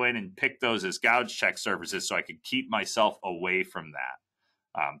to go in and pick those as gouge check surfaces so I can keep myself away from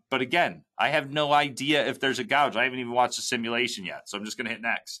that. But again, I have no idea if there's a gouge. I haven't even watched the simulation yet. So I'm just going to hit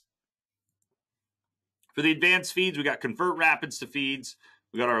next. For the advanced feeds, we got convert rapids to feeds.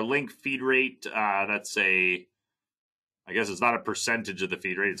 We got our link feed rate. That's I guess it's not a percentage of the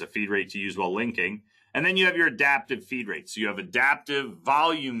feed rate. It's a feed rate to use while linking. And then you have your adaptive feed rate. So you have adaptive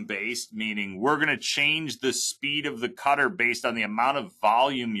volume-based, meaning we're going to change the speed of the cutter based on the amount of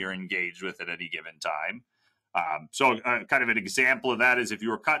volume you're engaged with at any given time. So kind of an example of that is if you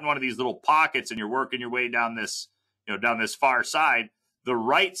were cutting one of these little pockets and you're working your way down this, down this far side, the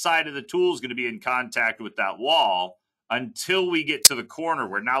right side of the tool is going to be in contact with that wall until we get to the corner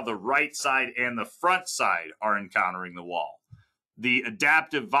where now the right side and the front side are encountering the wall. The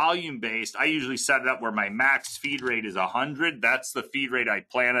adaptive volume based, I usually set it up where my max feed rate is 100. That's the feed rate I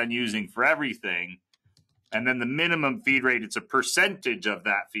plan on using for everything. And then the minimum feed rate, it's a percentage of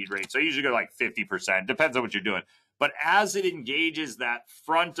that feed rate. So I usually go like 50%, depends on what you're doing. But as it engages that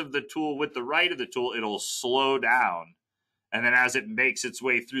front of the tool with the right of the tool, it'll slow down. And then as it makes its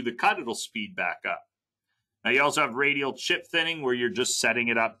way through the cut, it'll speed back up. Now you also have radial chip thinning where you're just setting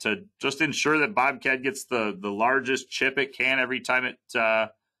it up to just ensure that BobCAD gets the largest chip it can every time it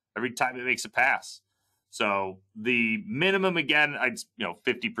makes a pass. So the minimum again, 50%,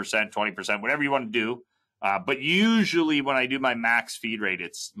 20%, whatever you want to do. But usually when I do my max feed rate,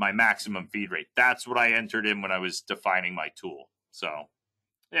 it's my maximum feed rate. That's what I entered in when I was defining my tool. So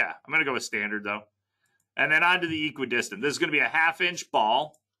yeah, I'm going to go with standard though. And then on to the equidistant. This is going to be a 1/2-inch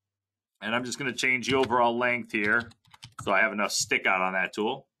ball. And I'm just going to change the overall length here so I have enough stick out on that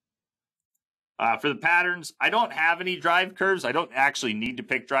tool. For the patterns, I don't have any drive curves. I don't actually need to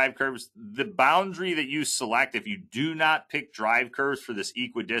pick drive curves. The boundary that you select, if you do not pick drive curves for this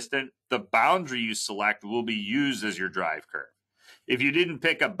equidistant, the boundary you select will be used as your drive curve. If you didn't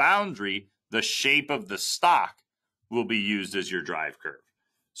pick a boundary, the shape of the stock will be used as your drive curve.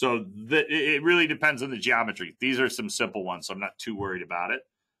 So it really depends on the geometry. These are some simple ones, so I'm not too worried about it.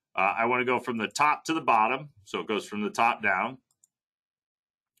 I want to go from the top to the bottom, so it goes from the top down.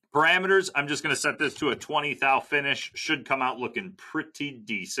 Parameters, I'm just going to set this to a 20 thou finish. Should come out looking pretty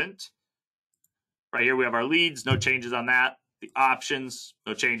decent. Right here we have our leads, no changes on that. The options,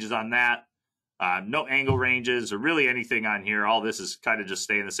 no changes on that. No angle ranges or really anything on here. All this is kind of just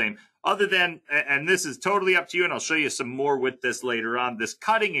staying the same. Other than, and this is totally up to you, and I'll show you some more with this later on. This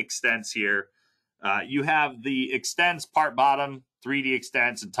cutting extents here. You have the extents part bottom, 3D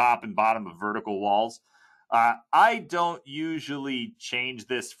extents, and top and bottom of vertical walls. I don't usually change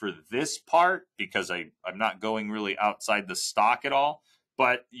this for this part because I'm not going really outside the stock at all.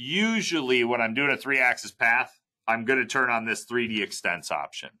 But usually when I'm doing a 3-axis path, I'm going to turn on this 3D extents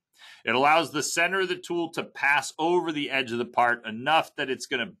option. It allows the center of the tool to pass over the edge of the part enough that it's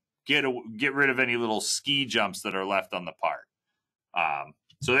going to get rid of any little ski jumps that are left on the part.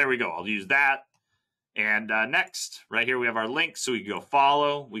 So there we go. I'll use that. And next, right here, we have our link. So we can go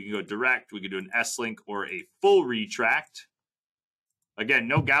follow, we can go direct, we can do an S-link or a full retract. Again,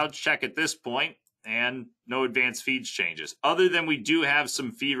 no gouge check at this point and no advanced feeds changes. Other than we do have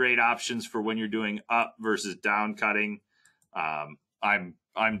some feed rate options for when you're doing up versus down cutting.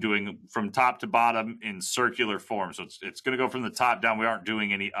 I'm doing from top to bottom in circular form. So it's going to go from the top down. We aren't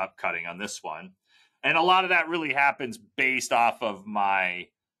doing any up cutting on this one. And a lot of that really happens based off of my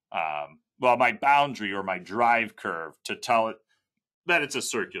my boundary or my drive curve to tell it that it's a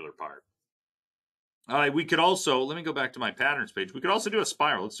circular part. All right, we could also, let me go back to my patterns page. We could also do a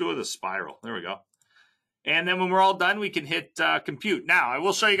spiral. Let's do it with a spiral. There we go. And then when we're all done, we can hit compute. Now, I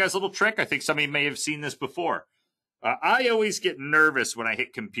will show you guys a little trick. I think some of you may have seen this before. I always get nervous when I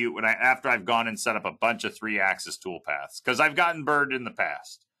hit compute after I've gone and set up a bunch of 3-axis toolpaths because I've gotten burned in the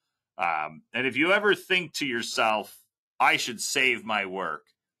past. And if you ever think to yourself, I should save my work,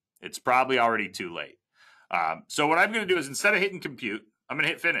 it's probably already too late. So what I'm going to do is instead of hitting compute, I'm going to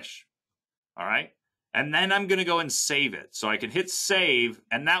hit finish. All right. And then I'm going to go and save it. So I can hit save,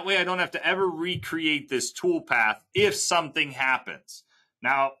 and that way I don't have to ever recreate this toolpath if something happens.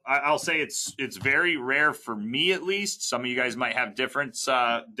 Now, I'll say it's very rare for me, at least. Some of you guys might have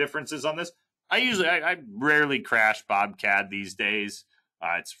differences on this. I rarely crash BobCAD these days.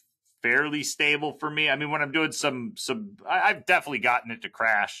 It's fairly stable for me. I mean, when I'm doing I've definitely gotten it to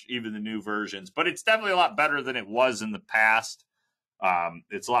crash, even the new versions, but it's definitely a lot better than it was in the past.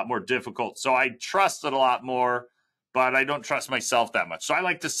 It's a lot more difficult, so I trust it a lot more, but I don't trust myself that much. So I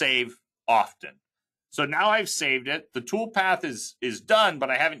like to save often. So now I've saved it. The toolpath is done, but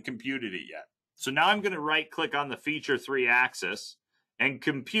I haven't computed it yet. So now I'm going to right-click on the feature 3 axis and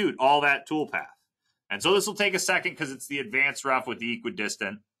compute all that toolpath. And so this will take a second because it's the advanced rough with the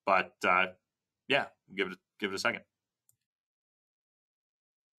equidistant, but yeah, give it a second.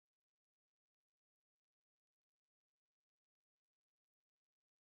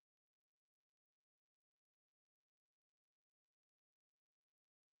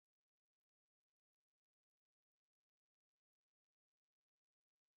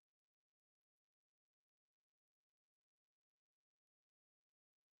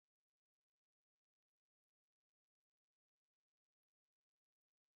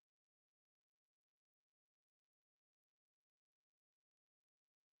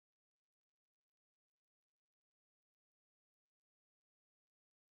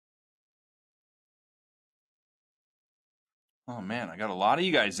 Oh man, I got a lot of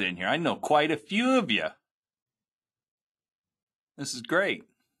you guys in here. I know quite a few of you. This is great.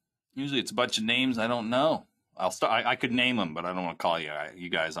 Usually it's a bunch of names I don't know. I could name them, but I don't want to call you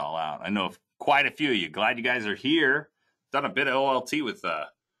guys all out. I know quite a few of you. Glad you guys are here. Done a bit of OLT with a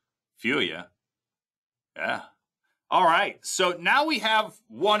few of you. Yeah. All right. So now we have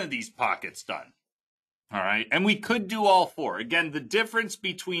one of these pockets done. All right. And we could do all 4. Again, the difference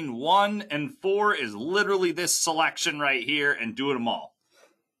between 1 and 4 is literally this selection right here and doing them all.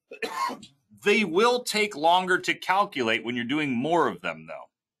 They will take longer to calculate when you're doing more of them, though,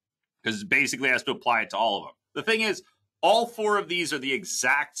 because it basically has to apply it to all of them. The thing is, all 4 of these are the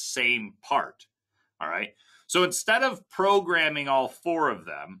exact same part. All right. So instead of programming all 4 of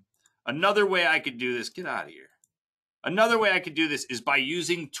them, another way I could do this, get out of here. Another way I could do this is by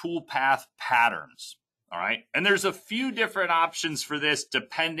using toolpath patterns. All right. And there's a few different options for this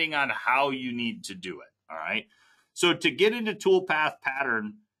depending on how you need to do it. All right. So to get into toolpath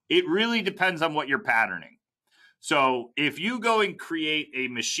pattern, it really depends on what you're patterning. So if you go and create a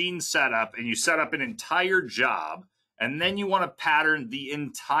machine setup and you set up an entire job, and then you want to pattern the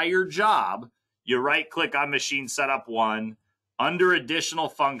entire job, you right click on machine setup 1. Under additional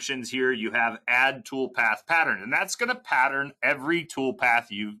functions here, you have add toolpath pattern, and that's going to pattern every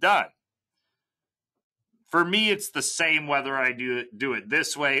toolpath you've done. For me, it's the same whether I do it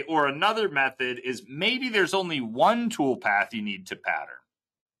this way, or another method is maybe there's only one toolpath you need to pattern.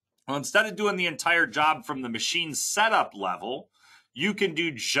 Well, instead of doing the entire job from the machine setup level, you can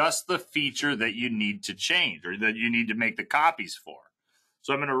do just the feature that you need to change or that you need to make the copies for.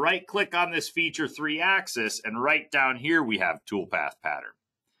 So I'm going to right click on this feature 3 axis, and right down here we have toolpath pattern.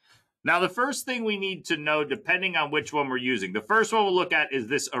 Now the first thing we need to know, depending on which one we're using, the first one we'll look at is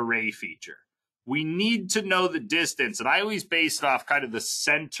this array feature. We need to know the distance, and I always base it off kind of the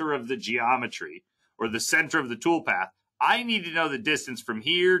center of the geometry or the center of the toolpath. I need to know the distance from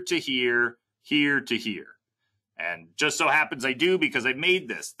here to here, here to here. And just so happens I do because I made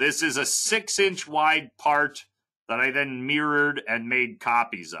this. This is a 6-inch wide part that I then mirrored and made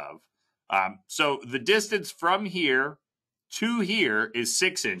copies of. So the distance from here to here is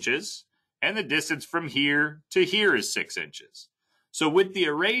 6 inches, and the distance from here to here is 6 inches. So with the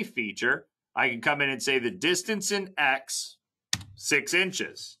array feature, I can come in and say the distance in X, 6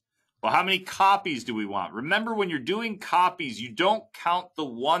 inches. Well, how many copies do we want? Remember, when you're doing copies, you don't count the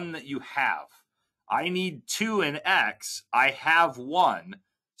one that you have. I need 2 in X. I have 1,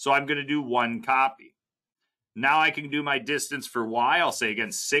 so I'm going to do 1 copy. Now I can do my distance for Y. I'll say,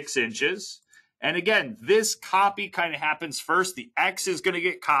 again, 6 inches. And again, this copy kind of happens first. The X is going to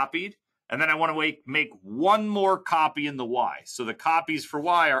get copied. And then I want to make 1 more copy in the Y. So the copies for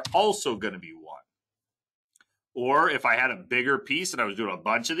Y are also going to be 1. Or if I had a bigger piece and I was doing a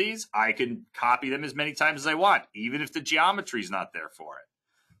bunch of these, I can copy them as many times as I want, even if the geometry is not there for it.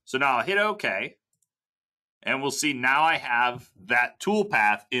 So now I'll hit OK. And we'll see now I have that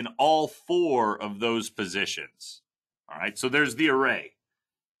toolpath in all 4 of those positions. All right, so there's the array.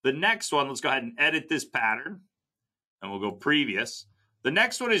 The next one, let's go ahead and edit this pattern. And we'll go previous. The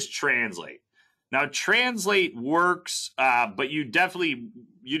next one is translate. Now, translate works, but you'd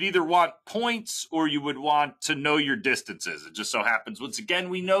either want points or you would want to know your distances. It just so happens, once again,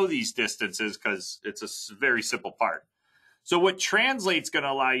 we know these distances because it's a very simple part. So what translate's going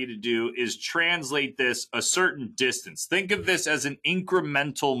to allow you to do is translate this a certain distance. Think of this as an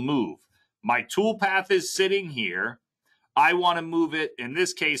incremental move. My toolpath is sitting here. I want to move it. In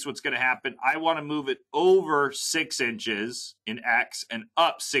this case, what's going to happen, I want to move it over 6 inches in X and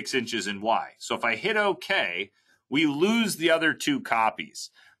up 6 inches in Y. So if I hit OK, we lose the other 2 copies.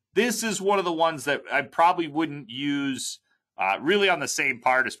 This is one of the ones that I probably wouldn't use really on the same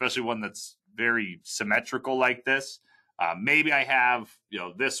part, especially one that's very symmetrical like this. Maybe I have,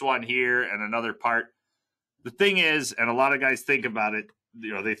 this one here and another part. The thing is, and a lot of guys think about it,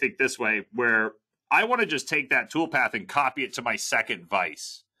 they think this way, where I want to just take that toolpath and copy it to my second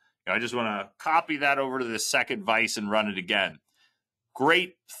vise. I just want to copy that over to the second vise and run it again.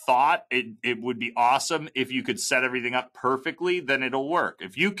 Great thought. It would be awesome if you could set everything up perfectly, then it'll work.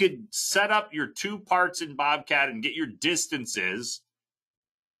 If you could set up your 2 parts in BobCAD and get your distances,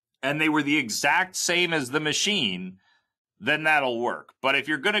 and they were the exact same as the machine, then that'll work. But if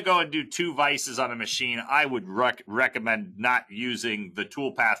you're going to go and do 2 vices on a machine, I would recommend not using the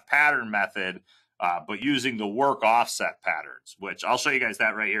toolpath pattern method, but using the work offset patterns, which I'll show you guys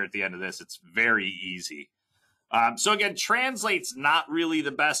that right here at the end of this. It's very easy. So again, translate's not really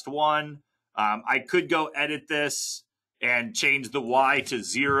the best one. I could go edit this and change the Y to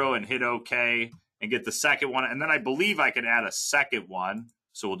 0 and hit OK and get the second one. And then I believe I can add a second one.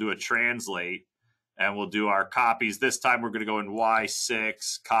 So we'll do a translate and we'll do our copies. This time we're going to go in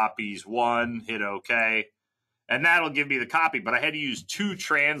Y6, copies 1, hit OK. And that'll give me the copy, but I had to use 2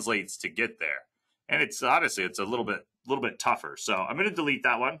 translates to get there. And it's honestly, it's a little bit tougher. So I'm going to delete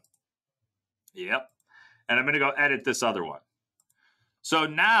that one. Yep. And I'm going to go edit this other one. So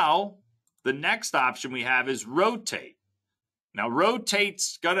now the next option we have is rotate. Now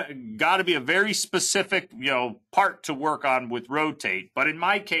rotate's got to be a very specific, part to work on with rotate. But in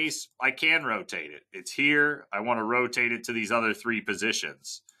my case, I can rotate it. It's here. I want to rotate it to these other 3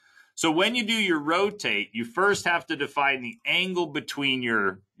 positions. So when you do your rotate, you first have to define the angle between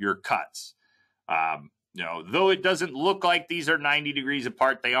your cuts. Though it doesn't look like these are 90 degrees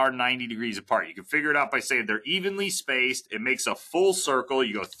apart, they are 90 degrees apart. You can figure it out by saying they're evenly spaced. It makes a full circle.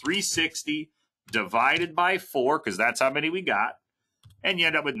 You go 360 divided by 4, because that's how many we got. And you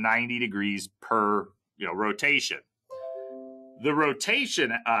end up with 90 degrees per, rotation. The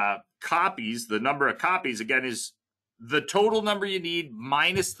rotation copies, the number of copies, again, is the total number you need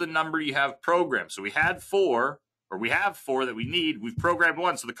minus the number you have programmed. So we have 4 that we need. We've programmed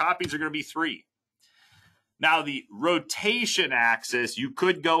 1, so the copies are going to be 3. Now, the rotation axis, you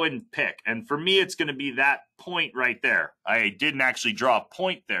could go and pick. And for me, it's going to be that point right there. I didn't actually draw a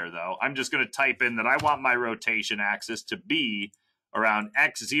point there, though. I'm just going to type in that I want my rotation axis to be around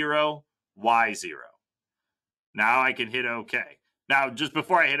X0, Y0. Now I can hit OK. Now, just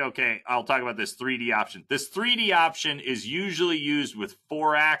before I hit OK, I'll talk about this 3D option. This 3D option is usually used with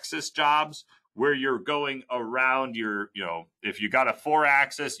 4-axis jobs, where you're going around your, if you got a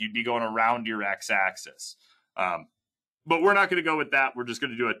 4-axis, you'd be going around your X-axis. But we're not going to go with that. We're just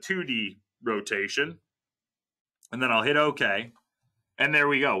going to do a 2D rotation. And then I'll hit OK. And there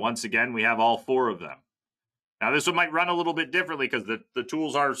we go. Once again, we have all 4 of them. Now, this one might run a little bit differently because the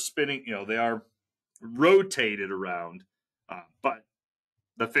tools are spinning, they are rotated around. But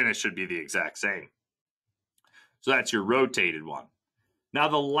the finish should be the exact same. So that's your rotated one. Now,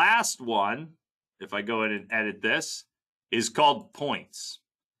 the last one, if I go in and edit this, is called points.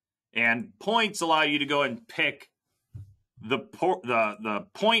 And points allow you to go and pick the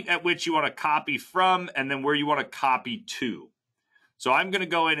point at which you want to copy from and then where you want to copy to. So I'm going to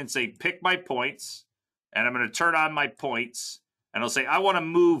go in and say, pick my points, and I'm going to turn on my points, and I'll say, I want to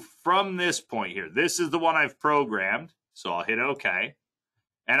move from this point here. This is the one I've programmed, so I'll hit OK.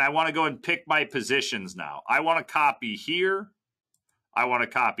 And I want to go and pick my positions now. I want to copy here, I want to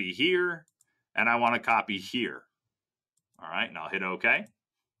copy here, and I want to copy here. All right, and I'll hit OK.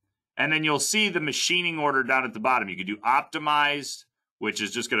 And then you'll see the machining order down at the bottom. You can do optimized, which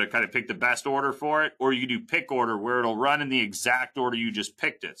is just going to kind of pick the best order for it, or you can do pick order, where it'll run in the exact order you just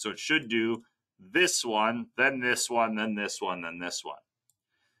picked it. So it should do this one, then this one, then this one, then this one.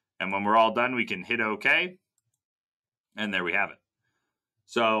 And when we're all done, we can hit OK. And there we have it.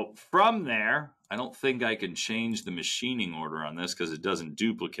 So from there, I don't think I can change the machining order on this because it doesn't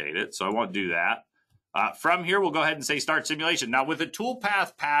duplicate it. So I won't do that. From here, we'll go ahead and say start simulation. Now, with a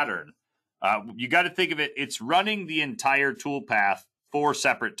toolpath pattern, you got to think of it, it's running the entire toolpath 4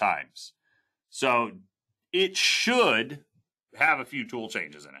 separate times. So it should have a few tool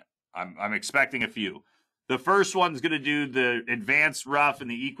changes in it. I'm expecting a few. The first one's going to do the advanced rough and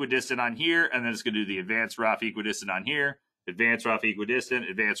the equidistant on here, and then it's going to do the advanced rough equidistant on here, advanced rough equidistant,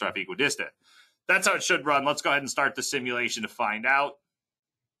 advanced rough equidistant. That's how it should run. Let's go ahead and start the simulation to find out.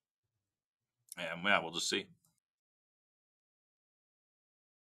 And yeah, we'll just see.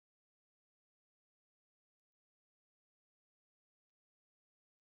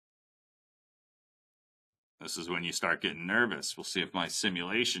 This is when you start getting nervous. We'll see if my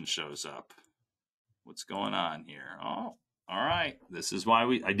simulation shows up. What's going on here? Oh, all right. This is why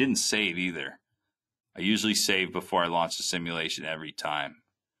I didn't save either. I usually save before I launch the simulation every time.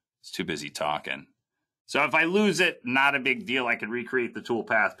 It's too busy talking. So if I lose it, not a big deal. I can recreate the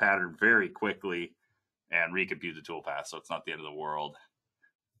toolpath pattern very quickly and recompute the toolpath, so it's not the end of the world.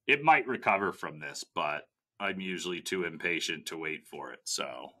 It might recover from this, but I'm usually too impatient to wait for it.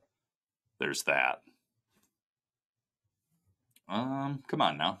 So there's that. Come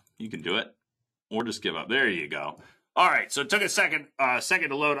on now. You can do it. Or just give up. There you go. All right, so it took a second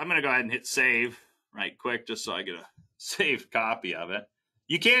to load. I'm going to go ahead and hit save right quick just so I get a saved copy of it.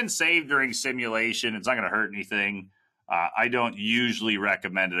 You can save during simulation. It's not going to hurt anything. I don't usually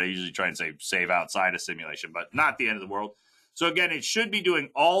recommend it. I usually try and save outside of simulation, but not the end of the world. So again, it should be doing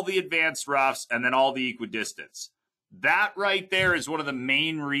all the advanced roughs and then all the equidistance. That right there is one of the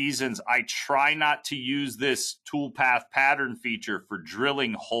main reasons I try not to use this toolpath pattern feature for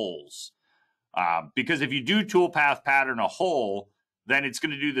drilling holes. Because if you do toolpath pattern a hole, then it's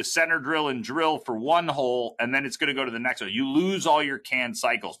going to do the center drill and drill for one hole, and then it's going to go to the next one. You lose all your CAD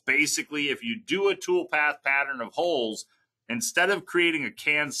cycles. Basically, if you do a toolpath pattern of holes, instead of creating a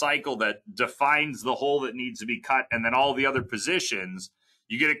CAD cycle that defines the hole that needs to be cut and then all the other positions,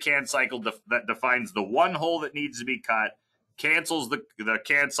 you get a CAD cycle that defines the one hole that needs to be cut, cancels the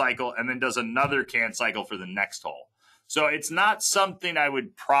CAD cycle, and then does another CAD cycle for the next hole. So it's not something I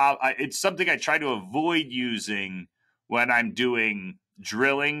would it's something I try to avoid using when I'm doing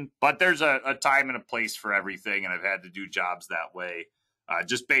drilling, but there's a time and a place for everything, and I've had to do jobs that way.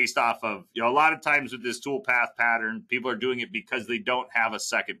 Just based off of, a lot of times with this toolpath pattern, people are doing it because they don't have a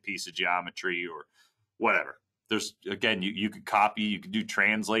second piece of geometry or whatever. There's, again, you could copy, you could do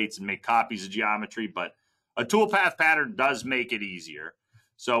translates and make copies of geometry, but a toolpath pattern does make it easier.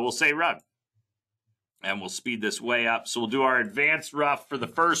 So we'll say run. And we'll speed this way up. So we'll do our advanced rough for the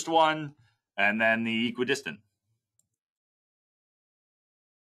first one, and then the equidistant.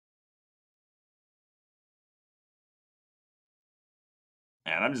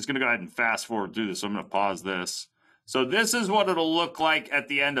 And I'm just going to go ahead and fast forward through this. So I'm going to pause this. So this is what it'll look like at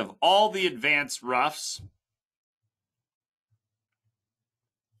the end of all the advanced roughs.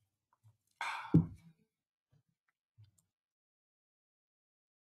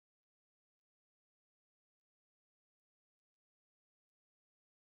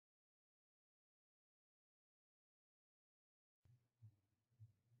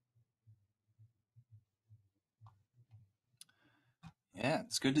 Yeah,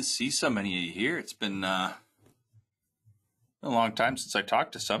 it's good to see so many of you here. It's been a long time since I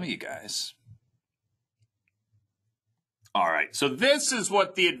talked to some of you guys. All right, so this is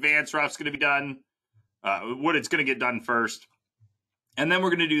what the advanced rough's going to be done, what it's going to get done first. And then we're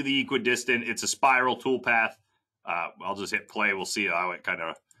going to do the equidistant. It's a spiral toolpath. I'll just hit play. We'll see how it kind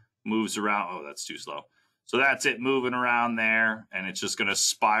of moves around. Oh, that's too slow. So that's it moving around there, and it's just going to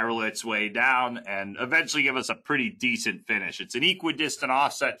spiral its way down and eventually give us a pretty decent finish. It's an equidistant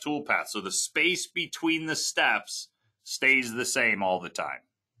offset toolpath, so the space between the steps stays the same all the time.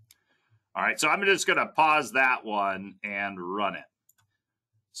 All right, so I'm just going to pause that one and run it.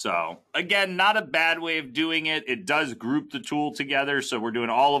 So again, not a bad way of doing it. It does group the tool together. So we're doing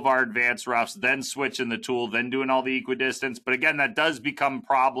all of our advanced roughs, then switching the tool, then doing all the equidistance. But again, that does become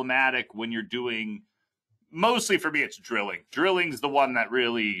problematic when you're doing, mostly for me, it's drilling. Drilling's the one that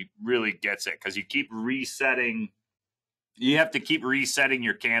really, really gets it because you keep resetting. You have to keep resetting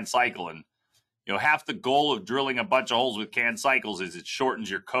your CAD cycle. And, half the goal of drilling a bunch of holes with CAD cycles is it shortens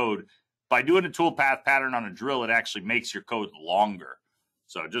your code. By doing a toolpath pattern on a drill, it actually makes your code longer.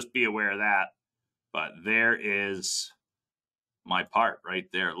 So just be aware of that. But there is my part right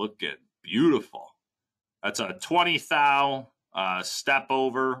there. Look at beautiful. That's a 20 thou step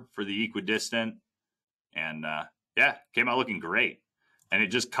over for the equidistant. And yeah, came out looking great. And it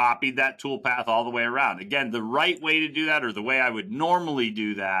just copied that toolpath all the way around. Again, the right way to do that, or the way I would normally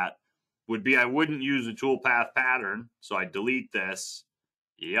do that, would be I wouldn't use a toolpath pattern. So I delete this.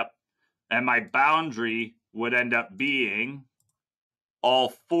 Yep. And my boundary would end up being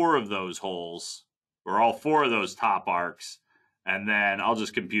all 4 of those holes, or all 4 of those top arcs, and then I'll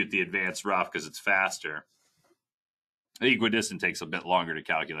just compute the advanced rough because it's faster. The equidistant takes a bit longer to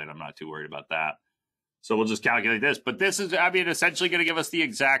calculate. I'm not too worried about that. So we'll just calculate this. But this is, I mean, essentially going to give us the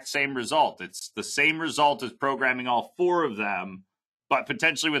exact same result. It's the same result as programming all 4 of them, but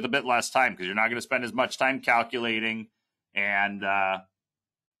potentially with a bit less time, because you're not going to spend as much time calculating. And, well,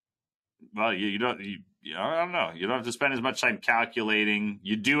 I don't know. You don't have to spend as much time calculating.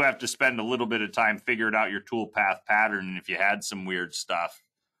 You do have to spend a little bit of time figuring out your toolpath pattern. And if you had some weird stuff,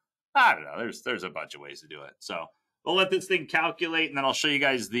 I don't know. There's a bunch of ways to do it. So we'll let this thing calculate, and then I'll show you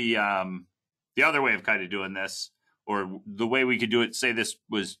guys the other way of kind of doing this, or the way we could do it. Say this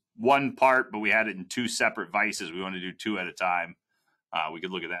was one part, but we had it in 2 separate vices. We want to do 2 at a time. We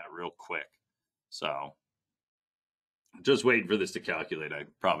could look at that real quick. So just waiting for this to calculate. I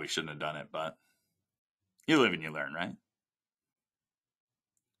probably shouldn't have done it, but you live and you learn, right?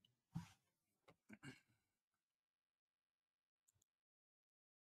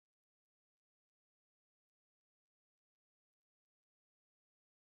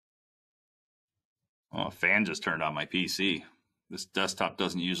 Oh, a fan just turned on my PC. This desktop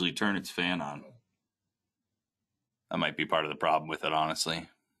doesn't usually turn its fan on. That might be part of the problem with it, honestly.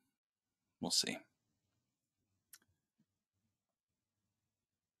 We'll see.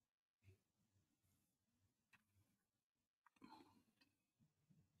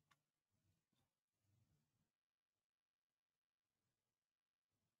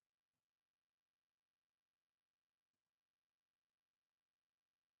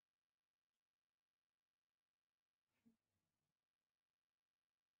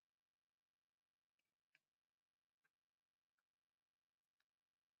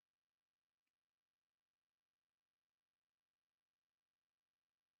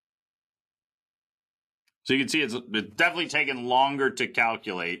 So you can see it's definitely taken longer to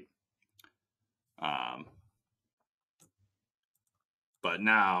calculate. But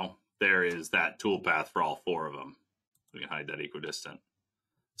now there is that toolpath for all 4 of them. We can hide that equidistant.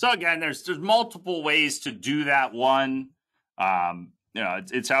 So again, there's multiple ways to do that one.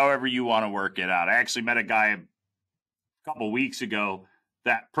 It's however you want to work it out. I actually met a guy a couple weeks ago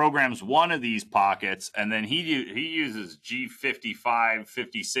that programs one of these pockets, and then he uses G55,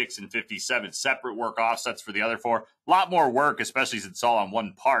 56, and 57 separate work offsets for the other 4. A lot more work, especially since it's all on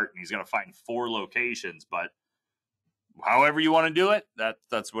one part, and he's going to find 4 locations. But however you want to do it,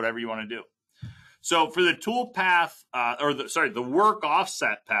 that's whatever you want to do. So for the toolpath, the work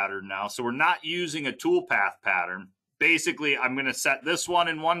offset pattern now, so we're not using a toolpath pattern. Basically, I'm going to set this one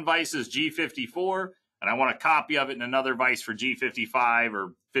in one vice as G54, and I want a copy of it in another vice for G55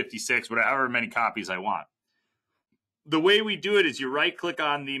 or 56, whatever many copies I want. The way we do it is you right-click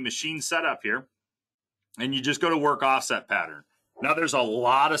on the machine setup here, and you just go to work offset pattern. Now, there's a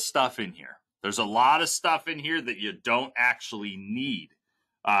lot of stuff in here. There's a lot of stuff in here that you don't actually need.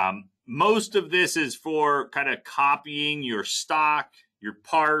 Most of this is for kind of copying your stock, your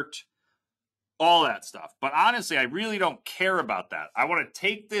part, all that stuff. But honestly, I really don't care about that. I want to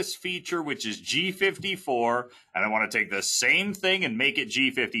take this feature, which is G54, and I want to take the same thing and make it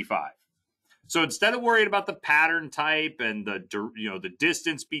G55. So instead of worrying about the pattern type and the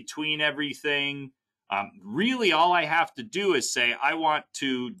distance between everything, really all I have to do is say I want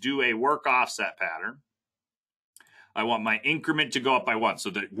to do a work offset pattern. I want my increment to go up by 1. So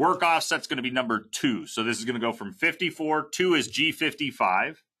the work offset's going to be number 2. So this is going to go from 54, 2 is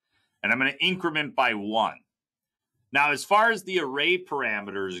G55, and I'm going to increment by 1. Now, as far as the array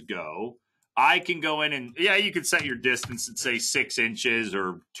parameters go, I can go in and, you can set your distance and say 6 inches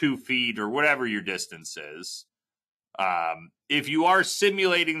or 2 feet or whatever your distance is. If you are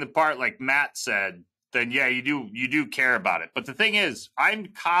simulating the part like Matt said, then you do care about it. But the thing is, I'm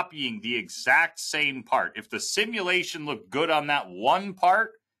copying the exact same part. If the simulation looked good on that one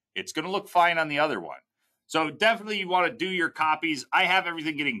part, it's going to look fine on the other one. So definitely you want to do your copies. I have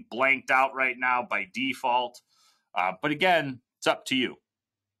everything getting blanked out right now by default. But again, it's up to you.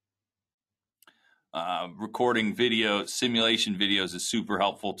 Recording video, simulation videos is super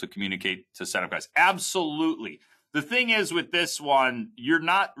helpful to communicate to setup guys. Absolutely. The thing is with this one, you're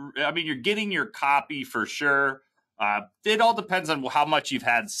getting your copy for sure. It all depends on how much you've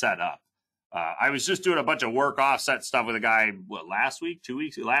had set up. I was just doing a bunch of work offset stuff with a guy, last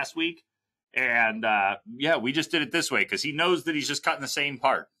week? And we just did it this way because he knows that he's just cutting the same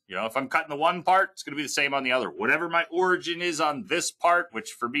part. If I'm cutting the one part, it's going to be the same on the other. Whatever my origin is on this part,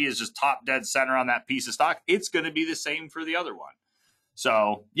 which for me is just top dead center on that piece of stock, it's going to be the same for the other one.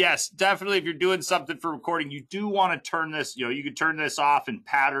 So yes, definitely if you're doing something for recording, you do want to turn this, you could turn this off and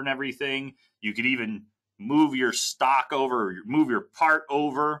pattern everything. You could even move your stock over, or move your part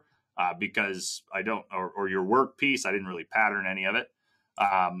over because or your work piece. I didn't really pattern any of it.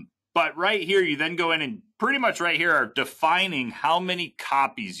 But right here, you then go in and pretty much right here are defining how many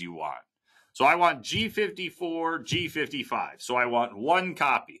copies you want. So I want G54, G55. So I want one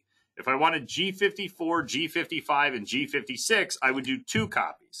copy. If I wanted G54, G55, and G56, I would do 2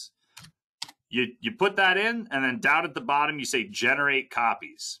 copies. You put that in, and then down at the bottom, you say generate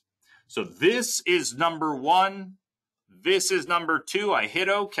copies. So this is number 1. This is number 2. I hit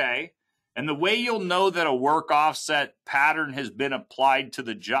OK. And the way you'll know that a work offset pattern has been applied to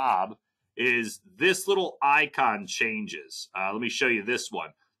the job is this little icon changes. Let me show you this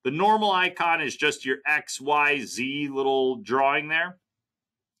one. The normal icon is just your X, Y, Z little drawing there.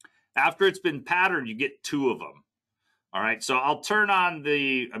 After it's been patterned, you get 2 of them. All right, so I'll turn on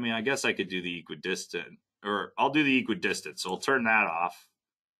the, I guess I could do the equidistant, or I'll do the equidistant. So I'll turn that off,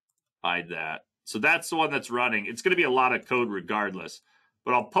 hide that. So that's the one that's running. It's going to be a lot of code regardless,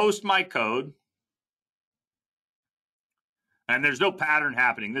 but I'll post my code. And there's no pattern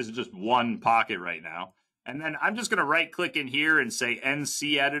happening. This is just one pocket right now. And then I'm just going to right click in here and say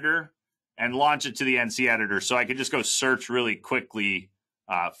NC editor and launch it to the NC editor. So I can just go search really quickly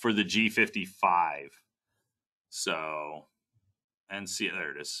for the G55. So NC,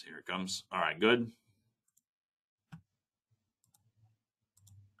 there it is. Here it comes. All right, good.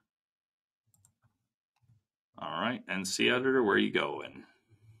 All right, NC editor, where are you going?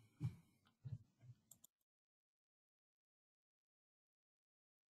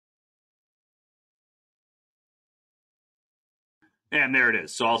 And there it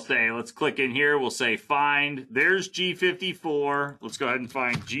is. So I'll say, let's click in here. We'll say find. There's G54. Let's go ahead and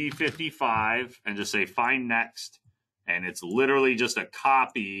find G55 and just say find next. And it's literally just a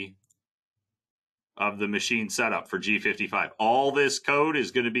copy of the machine setup for G55. All this code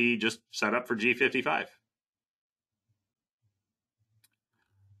is going to be just set up for G55.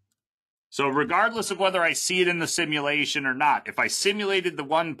 So regardless of whether I see it in the simulation or not, if I simulated the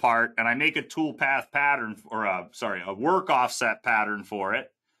one part and I make a toolpath pattern, or a work offset pattern for it,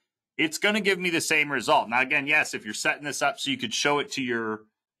 it's going to give me the same result. Now, again, yes, if you're setting this up so you could show it to your,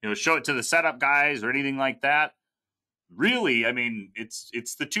 show it to the setup guys or anything like that, really,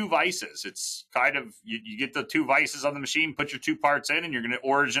 it's the 2 vices. It's kind of, you get the 2 vices on the machine, put your 2 parts in, and you're going to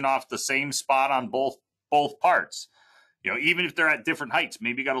origin off the same spot on both parts. Even if they're at different heights,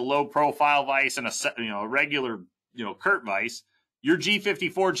 maybe you got a low profile vise and a regular, Kurt vise, your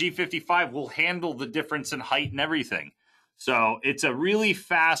G54, G55 will handle the difference in height and everything. So it's a really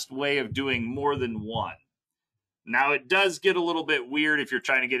fast way of doing more than one. Now it does get a little bit weird if you're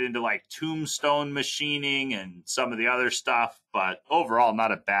trying to get into like tombstone machining and some of the other stuff, but overall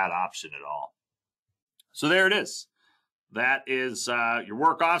not a bad option at all. So there it is. That is your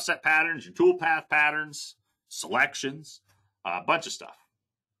work offset patterns, your toolpath patterns, selections, a bunch of stuff.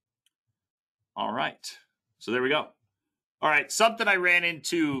 All right, so there we go. All right, something I ran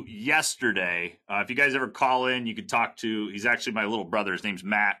into yesterday. If you guys ever call in, you could talk to, he's actually my little brother. His name's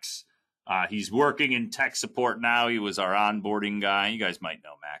Max. He's working in tech support now. He was our onboarding guy. You guys might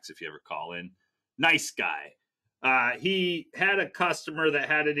know Max if you ever call in. Nice guy. He had a customer that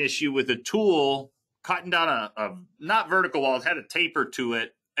had an issue with a tool cutting down a not vertical wall. It had a taper to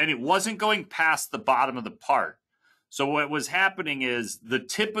it, and it wasn't going past the bottom of the part. So what was happening is the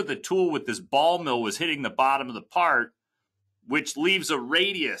tip of the tool with this ball mill was hitting the bottom of the part, which leaves a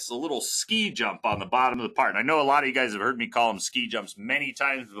radius, a little ski jump on the bottom of the part. And I know a lot of you guys have heard me call them ski jumps many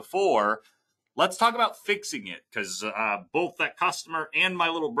times before. Let's talk about fixing it, because both that customer and my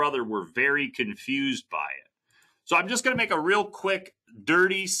little brother were very confused by it. So I'm just going to make a real quick,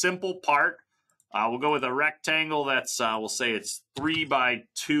 dirty, simple part. We'll go with a rectangle that's, we'll say it's 3 by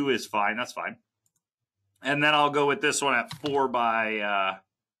 2 is fine. That's fine. And then I'll go with this one at 4 by,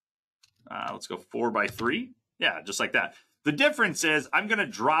 let's go 4 by 3. Yeah, just like that. The difference is I'm going to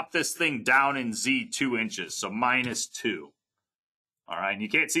drop this thing down in Z 2 inches, so -2. All right, and you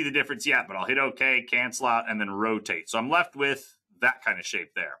can't see the difference yet, but I'll hit OK, cancel out, and then rotate. So I'm left with that kind of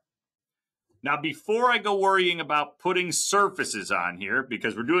shape there. Now, before I go worrying about putting surfaces on here,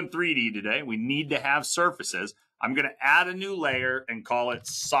 because we're doing 3D today, we need to have surfaces, I'm going to add a new layer and call it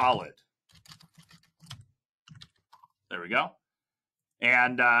solid. There we go.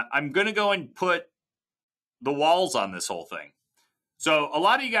 And I'm going to go and put the walls on this whole thing. So a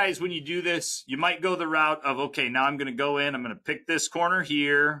lot of you guys, when you do this, you might go the route of, okay, now I'm going to go in, I'm going to pick this corner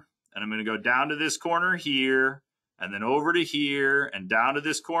here, and I'm going to go down to this corner here, and then over to here, and down to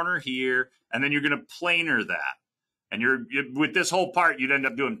this corner here, and then you're going to planar that. And with this whole part, you'd end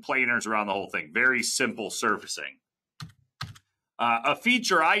up doing planars around the whole thing. Very simple surfacing. A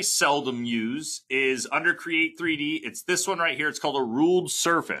feature I seldom use is under Create 3D. It's this one right here. It's called a ruled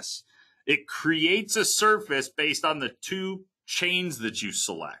surface. It creates a surface based on the 2 chains that you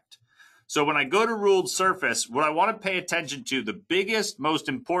select. So when I go to ruled surface, what I want to pay attention to, the biggest, most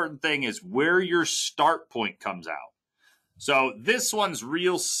important thing is where your start point comes out. So this one's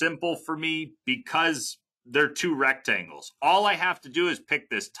real simple for me because they're two rectangles. All I have to do is pick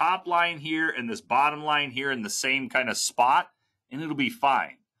this top line here and this bottom line here in the same kind of spot, and it'll be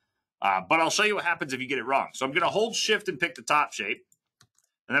fine. But I'll show you what happens if you get it wrong. So I'm going to hold shift and pick the top shape.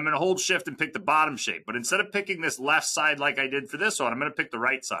 And I'm going to hold shift and pick the bottom shape. But instead of picking this left side like I did for this one, I'm going to pick the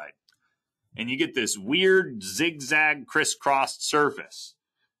right side. And you get this weird zigzag crisscrossed surface.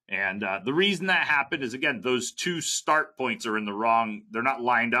 And the reason that happened is, again, those two start points are in the wrong, they're not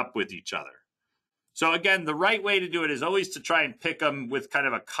lined up with each other. So again, the right way to do it is always to try and pick them with kind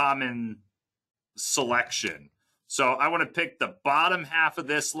of a common selection. So I want to pick the bottom half of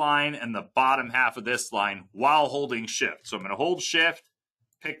this line and the bottom half of this line while holding shift. So I'm going to hold shift,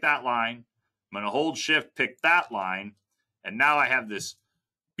 pick that line. I'm going to hold shift, pick that line. And now I have this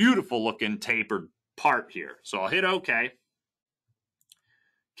beautiful looking tapered part here. So I'll hit OK,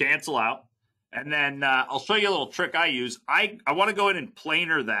 cancel out. And then I'll show you a little trick I use. I want to go in and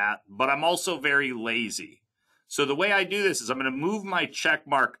planar that, but I'm also very lazy. So the way I do this is I'm going to move my check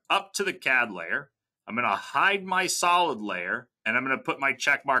mark up to the CAD layer. I'm going to hide my solid layer, and I'm going to put my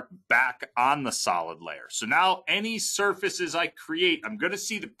check mark back on the solid layer. So now any surfaces I create, I'm going to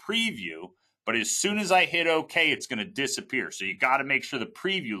see the preview, but as soon as I hit OK, it's going to disappear. So you got to make sure the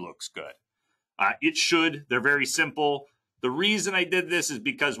preview looks good. It should. They're very simple. The reason I did this is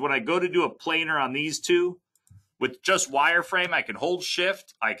because when I go to do a planar on these two, with just wireframe, I can hold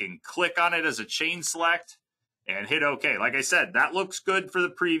shift, I can click on it as a chain select, and hit OK. Like I said, that looks good for the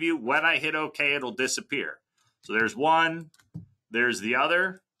preview. When I hit OK, it'll disappear. So there's one, there's the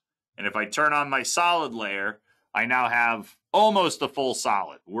other, and if I turn on my solid layer, I now have almost a full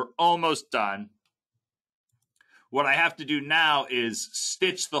solid. We're almost done. What I have to do now is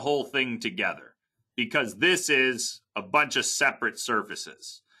stitch the whole thing together, because this is a bunch of separate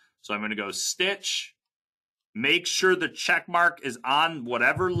surfaces. So I'm going to go stitch, make sure the check mark is on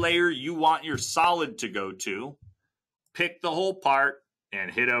whatever layer you want your solid to go to, pick the whole part, and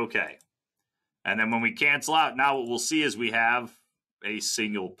hit OK. And then when we cancel out, now what we'll see is we have a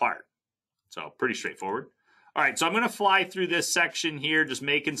single part. So pretty straightforward. All right, so I'm going to fly through this section here, just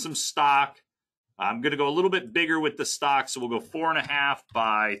making some stock. I'm going to go a little bit bigger with the stock, so we'll go 4.5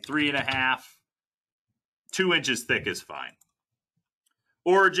 by 3.5. 2 inches thick is fine.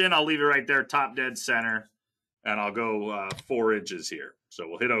 Origin, I'll leave it right there, top dead center, and I'll go 4 inches here. So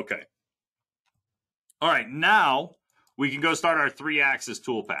we'll hit OK. All right, now we can go start our 3-axis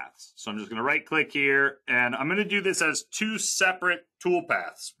toolpaths. So I'm just going to right-click here, and I'm going to do this as 2 separate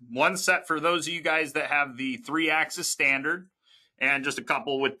toolpaths. One set for those of you guys that have the 3-axis standard, and just a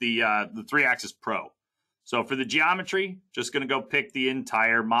couple with the 3-axis Pro. So for the geometry, just going to go pick the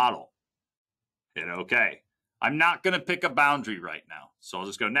entire model. Hit OK. I'm not going to pick a boundary right now, so I'll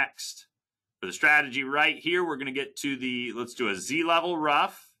just go next. For the strategy right here, we're going to get to the, let's do a Z-level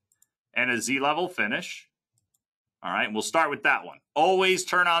rough and a Z-level finish. All right, we'll start with that one. Always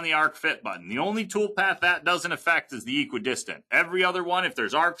turn on the arc fit button. The only toolpath that doesn't affect is the equidistant. Every other one, if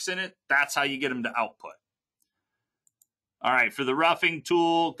there's arcs in it, that's how you get them to output. All right, for the roughing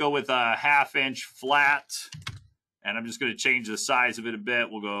tool, go with a 1/2 inch flat. And I'm just going to change the size of it a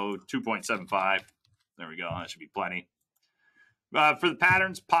bit. We'll go 2.75. There we go. That should be plenty. For the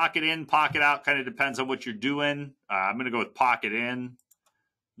patterns, pocket in, pocket out. Kind of depends on what you're doing. I'm going to go with pocket in.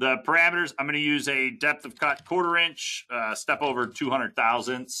 The parameters, I'm going to use a depth of cut 1/4 inch, step over 200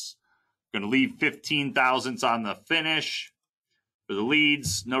 thousandths. Going to leave 15 thousandths on the finish. For the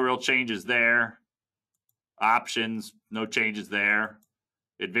leads, no real changes there. Options, no changes there.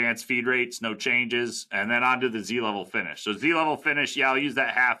 Advanced feed rates, no changes. And then onto the Z-level finish. So Z-level finish, yeah, I'll use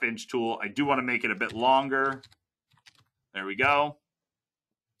that 1/2 inch tool. I do want to make it a bit longer. There we go.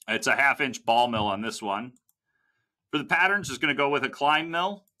 It's a 1/2 inch ball mill on this one. For the patterns, just going to go with a climb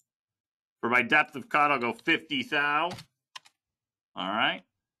mill. For my depth of cut, I'll go 50 thou. All right.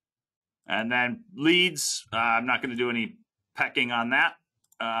 And then leads, I'm not going to do any pecking on that.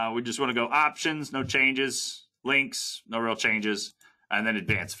 We just want to go options, no changes. Links, no real changes. And then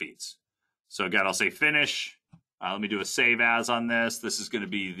advanced feeds. So again, I'll say finish. Let me do a save as on this. This is going to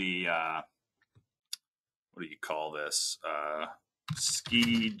be the, what do you call this?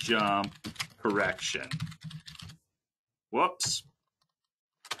 Ski jump correction. Whoops.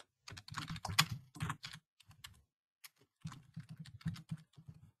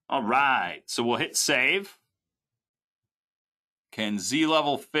 All right, so we'll hit save. Can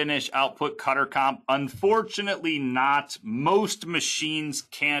Z-level finish output cutter comp? Unfortunately not. Most machines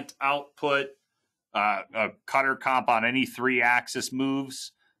can't output a cutter comp on any 3-axis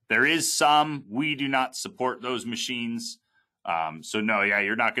moves. There is some. We do not support those machines. So no, yeah,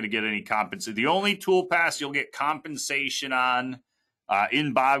 you're not going to get any compensation. The only tool pass you'll get compensation on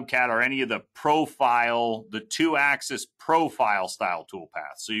in BobCAD are any of the profile, the 2-axis profile style tool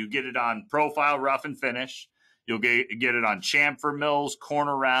paths. So you get it on profile, rough, and finish. You'll get it on chamfer mills,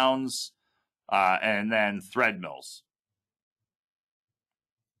 corner rounds, and then thread mills.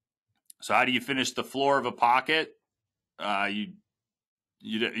 So how do you finish the floor of a pocket?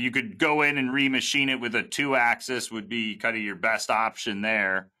 You could go in and remachine it with a 2-axis would be kind of your best option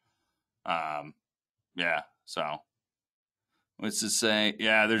there. Yeah, so what's it say?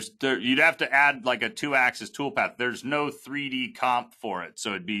 Yeah, you'd have to add like a 2-axis toolpath. There's no 3D comp for it.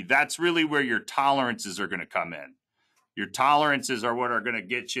 So that's really where your tolerances are going to come in. Your tolerances are what are going to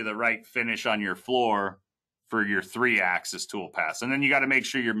get you the right finish on your floor for your 3-axis toolpath. And then you got to make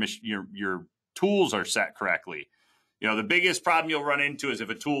sure your tools are set correctly. You know, the biggest problem you'll run into is if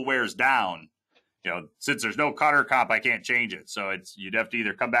a tool wears down, you know, since there's no cutter comp, I can't change it. So you'd have to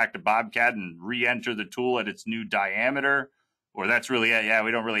either come back to BobCAD and re-enter the tool at its new diameter, or that's really it. Yeah, we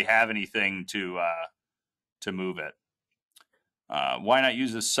don't really have anything to move it. Why not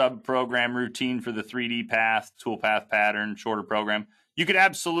use a sub-program routine for the 3D path, toolpath pattern, shorter program? You could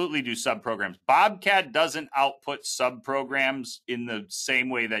absolutely do sub-programs. BobCAD doesn't output sub-programs in the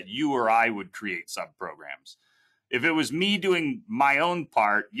same way that you or I would create sub-programs. If it was me doing my own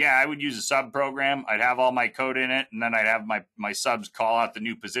part, yeah, I would use a sub-program. I'd have all my code in it, and then I'd have my subs call out the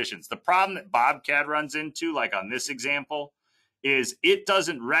new positions. The problem that BobCAD runs into, like on this example, is it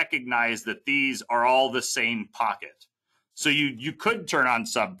doesn't recognize that these are all the same pocket. So you could turn on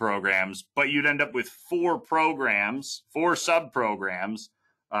sub-programs, but you'd end up with 4 sub-programs.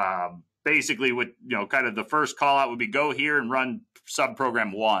 Basically, with, you know, kind of the first call out would be go here and run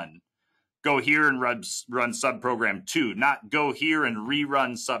sub-program 1. Go here and run sub-program 2, not go here and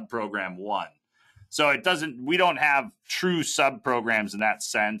rerun sub-program 1. So we don't have true sub-programs in that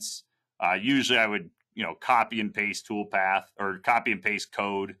sense. Usually I would, you know, copy and paste toolpath or copy and paste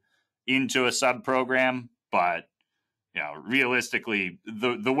code into a sub-program. But, you know, realistically,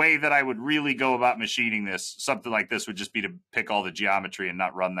 the way that I would really go about machining this, something like this would just be to pick all the geometry and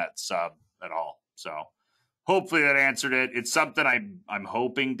not run that sub at all. So hopefully that answered it. It's something I'm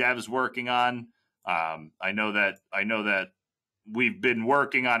hoping Dev's working on. I know that we've been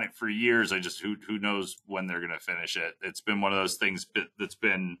working on it for years. Who knows when they're going to finish it. It's been one of those things that's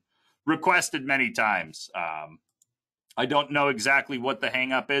been requested many times. I don't know exactly what the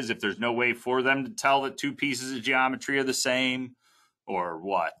hang up is, if there's no way for them to tell that 2 pieces of geometry are the same or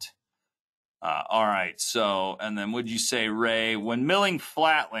what. All right. So, and then would you say, Ray, when milling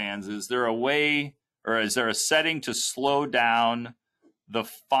flatlands, is there a way, or is there a setting to slow down the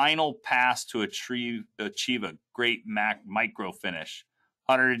final pass to achieve a great micro finish?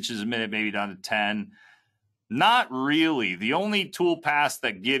 100 inches a minute, maybe down to 10. Not really. The only tool pass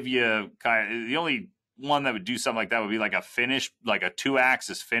that give you the only one that would do something like that would be like a finish, like a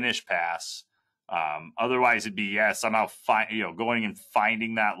 2-axis finish pass. Otherwise, it'd be somehow going and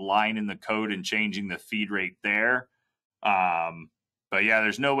finding that line in the code and changing the feed rate there. But yeah,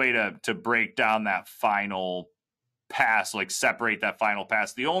 there's no way to break down that final pass, like separate that final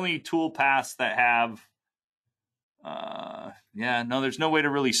pass. The only tool pass that have, there's no way to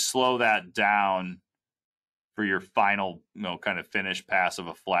really slow that down for your final, kind of finish pass of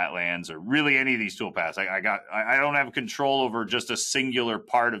a flatlands or really any of these tool paths. I don't have control over just a singular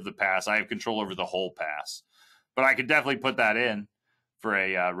part of the pass. I have control over the whole pass, but I could definitely put that in for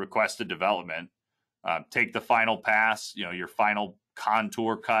a requested development. Take the final pass, your final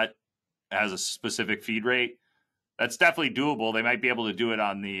contour cut has a specific feed rate. That's definitely doable. They might be able to do it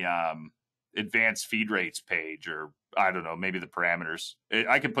on the advanced feed rates page, or I don't know, maybe the parameters.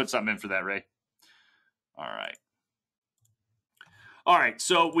 I could put something in for that, Ray. All right,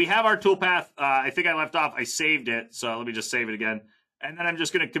 so we have our toolpath. I think I left off. I saved it, so let me just save it again. And then I'm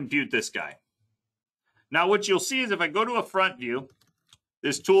just going to compute this guy. Now, what you'll see is if I go to a front view,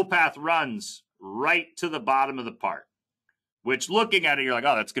 this toolpath runs right to the bottom of the part, which looking at it, you're like,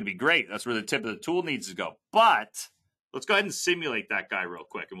 oh, that's going to be great. That's where the tip of the tool needs to go. But let's go ahead and simulate that guy real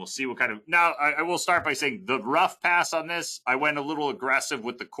quick, and we'll see what kind of... Now, I will start by saying the rough pass on this, I went a little aggressive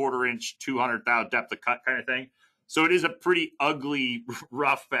with the 1/4 inch, 200,000 depth of cut kind of thing. So it is a pretty ugly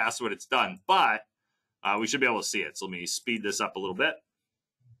rough pass when it's done, but we should be able to see it. So let me speed this up a little bit.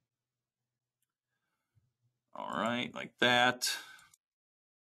 All right, like that.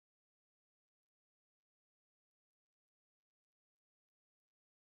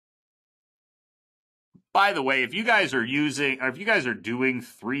 By the way, if you guys are doing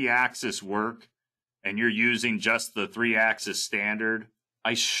 3-axis work and you're using just the 3-axis standard,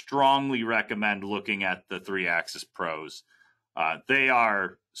 I strongly recommend looking at the 3-axis pros. They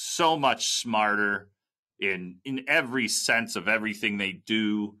are so much smarter in every sense of everything they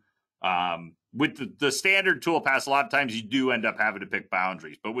do. With the standard toolpaths, a lot of times you do end up having to pick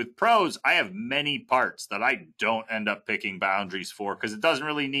boundaries. But with pros, I have many parts that I don't end up picking boundaries for because it doesn't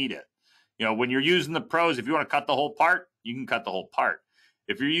really need it. You know, when you're using the pros, if you want to cut the whole part, you can cut the whole part.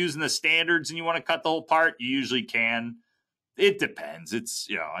 If you're using the standards and you want to cut the whole part, you usually can. It depends. It's,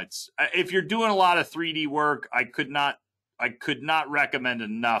 you know, it's if you're doing a lot of 3D work, I could not recommend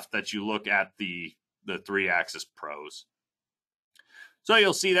enough that you look at the 3-axis pros. So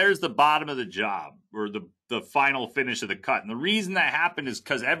you'll see there's the bottom of the job, or the final finish of the cut. And the reason that happened is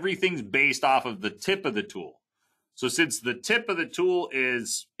because everything's based off of the tip of the tool. So since the tip of the tool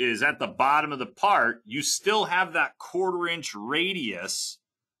is at the bottom of the part, you still have that 1/4 inch radius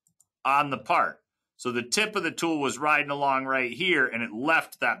on the part. So the tip of the tool was riding along right here, and it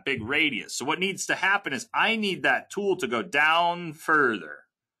left that big radius. So what needs to happen is I need that tool to go down further.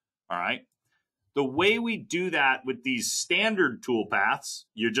 All right. The way we do that with these standard tool paths,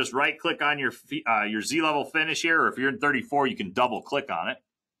 you just right click on your Z-level finish here, or if you're in 34, you can double click on it.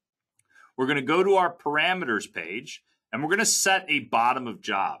 We're going to go to our parameters page, and we're going to set a bottom of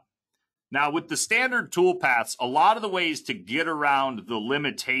job. Now, with the standard tool paths, a lot of the ways to get around the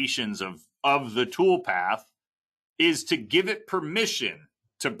limitations of the tool path is to give it permission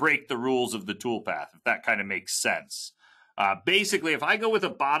to break the rules of the tool path, if that kind of makes sense. Basically, if I go with a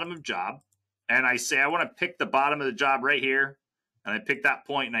bottom of job, and I say I want to pick the bottom of the job right here, and I pick that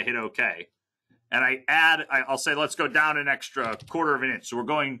point and I hit OK. And I'll say let's go down an extra 1/4 of an inch. So we're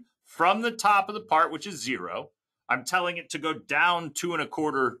going from the top of the part, which is 0. I'm telling it to go down 2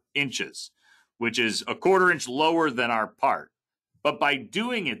 1/4 inches, which is a 1/4 inch lower than our part. But by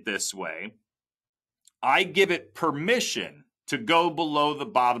doing it this way, I give it permission to go below the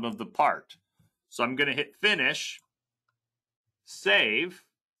bottom of the part. So I'm going to hit finish, save,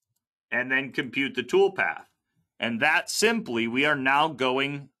 and then compute the tool path. And that simply, we are now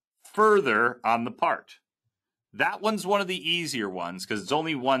going further on the part. That one's one of the easier ones because it's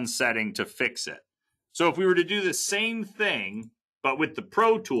only one setting to fix it. So if we were to do the same thing, but with the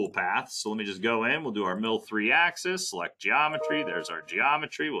Pro tool path, so let me just go in, we'll do our mill 3-axis, select geometry, there's our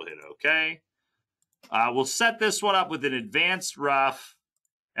geometry, we'll hit OK. We'll set this one up with an advanced rough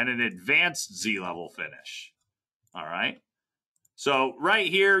and an advanced Z-level finish. All right. So right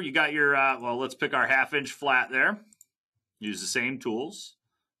here, you got your, well, let's pick our 1/2 inch flat there. Use the same tools.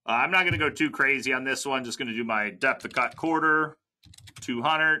 I'm not going to go too crazy on this one. Just going to do my depth of cut 1/4,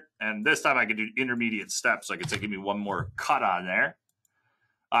 200. And this time I can do intermediate steps. So I can say, give me one more cut on there.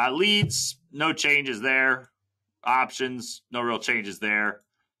 Leads, no changes there. Options, no real changes there.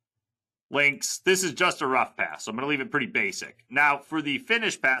 Links, this is just a rough pass. So I'm going to leave it pretty basic. Now for the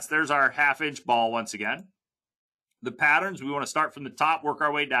finish pass, there's our 1/2 inch ball once again. The patterns, we want to start from the top, work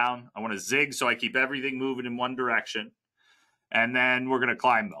our way down. I want to zig so I keep everything moving in one direction. And then we're going to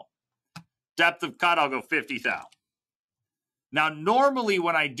climb mill. Depth of cut, I'll go 50 thou. Now, normally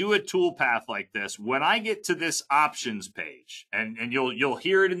when I do a tool path like this, when I get to this options page, and you'll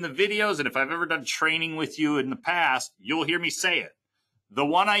hear it in the videos, and if I've ever done training with you in the past, you'll hear me say it. The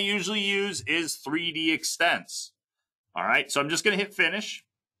one I usually use is 3D extents. All right, so I'm just going to hit finish.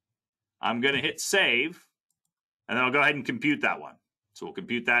 I'm going to hit save. And then I'll go ahead and compute that one. So we'll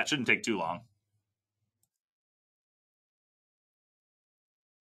compute that. Shouldn't take too long.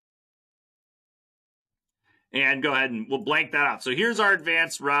 And go ahead and we'll blank that out. So here's our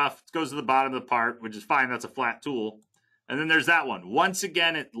advanced rough. It goes to the bottom of the part, which is fine. That's a flat tool. And then there's that one. Once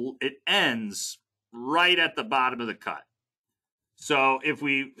again, it ends right at the bottom of the cut. So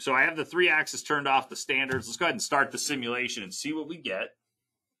so I have the 3-axis turned off, the standards. Let's go ahead and start the simulation and see what we get.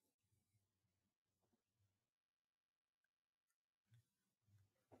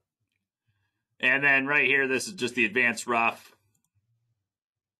 And then right here, this is just the advanced rough.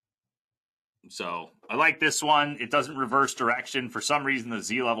 So I like this one. It doesn't reverse direction. For some reason, the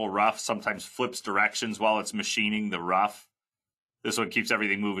Z-level rough sometimes flips directions while it's machining the rough. This one keeps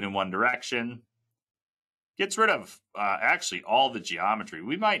everything moving in one direction. Gets rid of actually all the geometry.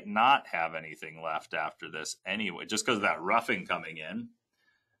 We might not have anything left after this anyway, just because of that roughing coming in.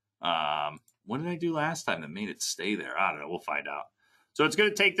 What did I do last time that made it stay there? I don't know. We'll find out. So it's going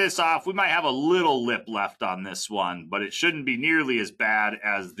to take this off. We might have a little lip left on this one, but it shouldn't be nearly as bad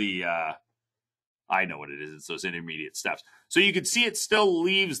as the, I know what it is. It's those intermediate steps. So you can see it still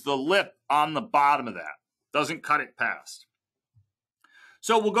leaves the lip on the bottom of that. Doesn't cut it past.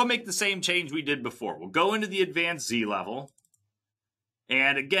 So we'll go make the same change we did before. We'll go into the advanced Z level.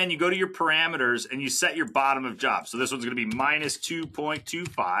 And again, you go to your parameters and you set your bottom of job. So this one's going to be minus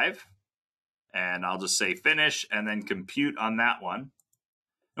 2.25. And I'll just say finish and then compute on that one.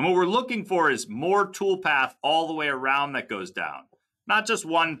 And what we're looking for is more toolpath all the way around that goes down. Not just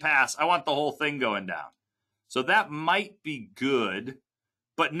one pass. I want the whole thing going down. So that might be good.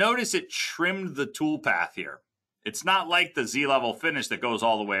 But notice it trimmed the toolpath here. It's not like the Z-level finish that goes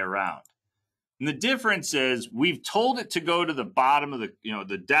all the way around. And the difference is we've told it to go to the bottom of the,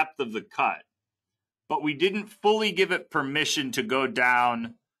 the depth of the cut, but we didn't fully give it permission to go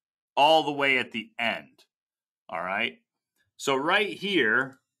down all the way at the end. All right. So right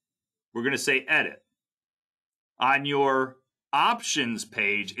here, we're going to say edit. On your options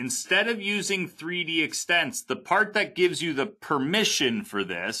page, instead of using 3D extents, the part that gives you the permission for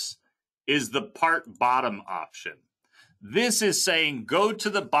this is the part bottom option. This is saying go to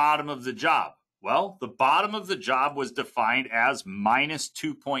the bottom of the job. Well, the bottom of the job was defined as minus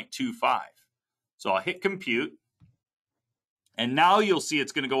 2.25. So I'll hit compute. And now you'll see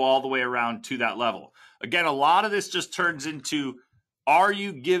it's going to go all the way around to that level. Again, a lot of this just turns into, are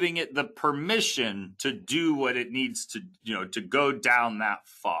you giving it the permission to do what it needs to, to go down that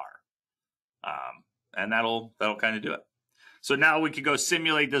far? And that'll kind of do it. So now we can go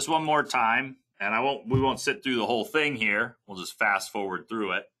simulate this one more time. And we won't sit through the whole thing here. We'll just fast forward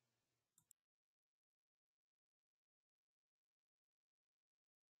through it.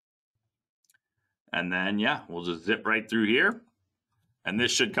 And then, yeah, we'll just zip right through here. And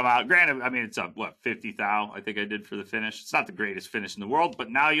this should come out. Granted, I mean, it's a, 50 thou, I think I did for the finish. It's not the greatest finish in the world, but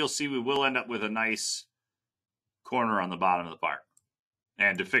now you'll see we will end up with a nice corner on the bottom of the part.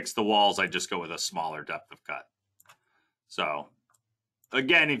 And to fix the walls, I just go with a smaller depth of cut. So,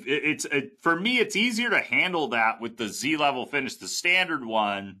 again, for me, it's easier to handle that with the Z-level finish, the standard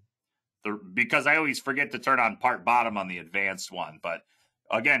one, because I always forget to turn on part bottom on the advanced one. But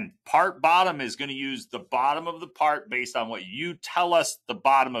again, part bottom is going to use the bottom of the part based on what you tell us the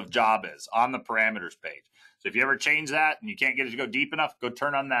bottom of job is on the parameters page. So if you ever change that and you can't get it to go deep enough, go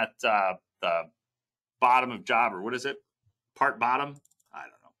turn on that the bottom of job, or what is it? Part bottom? I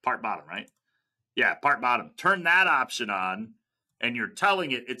don't know. Part bottom, right? Yeah, part bottom. Turn that option on, and you're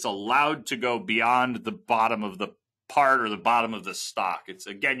telling it it's allowed to go beyond the bottom of the part or the bottom of the stock. It's,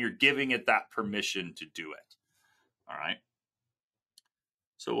 again, you're giving it that permission to do it. All right.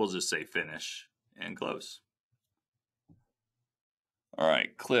 So we'll just say finish and close. All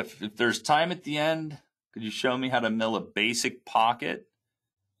right, Cliff, if there's time at the end, could you show me how to mill a basic pocket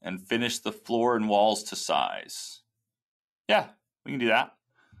and finish the floor and walls to size? Yeah, we can do that.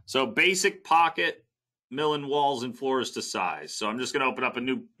 So basic pocket, milling walls and floors to size. So I'm just going to open up a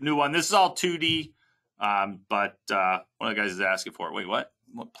new one. This is all 2D, but one of the guys is asking for it. Wait, what?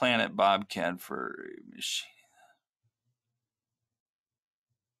 What planet BobCAD for machine?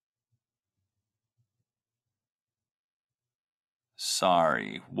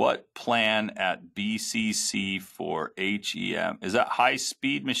 Sorry, what plan at BCC for HEM? Is that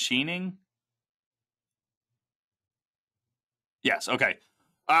high-speed machining? Yes, okay.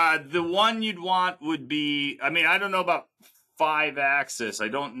 The one you'd want would be, I mean, I don't know about 5-axis. I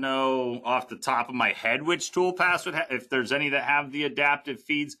don't know off the top of my head which toolpaths would have, if there's any that have the adaptive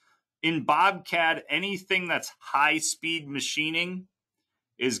feeds. In BobCAD, anything that's high-speed machining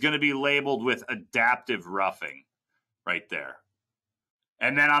is going to be labeled with adaptive roughing right there.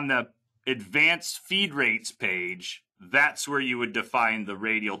 And then on the advanced feed rates page, that's where you would define the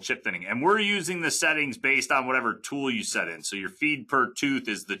radial chip thinning. And we're using the settings based on whatever tool you set in. So your feed per tooth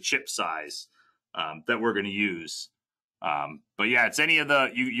is the chip size that we're going to use. But yeah, it's any of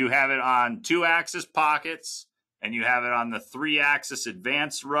the, you have it on 2-axis pockets, and you have it on the 3-axis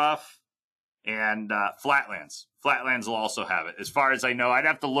advanced rough and flatlands. Flatlands will also have it. As far as I know, I'd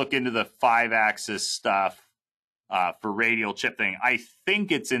have to look into the 5-axis stuff. For radial chip thing, I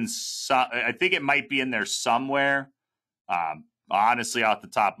think it's in I think it might be in there somewhere. Honestly, off the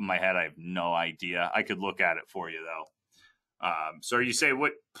top of my head, I have no idea. I could look at it for you though. So are you saying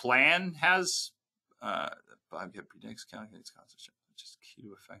what plan has BobCAD predicts, calculates, constant, just key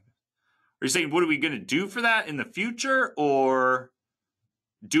to effect? Are you saying what are we going to do for that in the future, or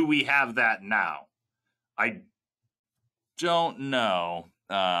do we have that now? I don't know.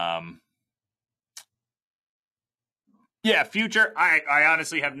 Yeah, future. I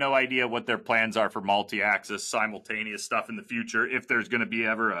honestly have no idea what their plans are for multi-axis simultaneous stuff in the future, if there's going to be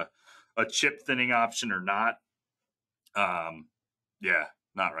ever a chip thinning option or not. Yeah,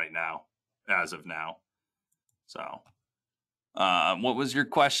 not right now, as of now. So, what was your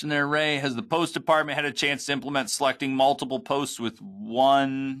question there, Ray? Has the post department had a chance to implement selecting multiple posts with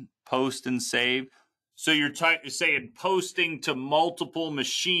one post and save? So you're saying posting to multiple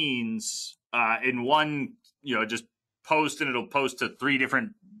machines in one, just post, and it'll post to 3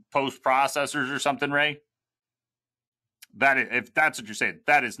 different post processors or something, Ray? If that's what you're saying,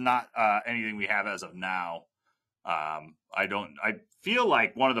 that is not anything we have as of now. I feel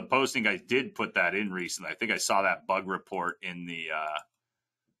like one of the posting guys did put that in recently. I think I saw that bug report in the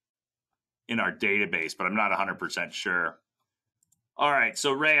in our database, but I'm not 100% sure. All right,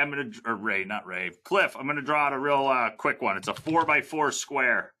 so Cliff, I'm gonna draw out a real quick one. It's a 4x4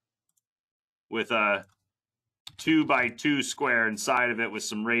 square with a 2x2 square inside of it with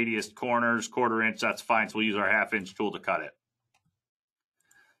some radius corners, 1/4 inch. That's fine. So we'll use our 1/2 inch tool to cut it.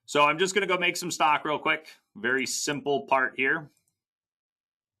 So I'm just gonna go make some stock real quick. Very simple part here.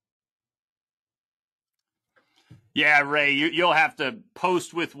 Yeah, Ray, you'll have to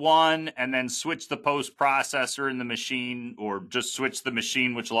post with one and then switch the post processor in the machine, or just switch the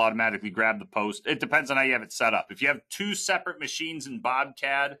machine, which will automatically grab the post. It depends on how you have it set up. If you have 2 separate machines in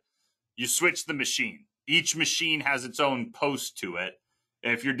BobCAD, you switch the machine. Each machine has its own post to it.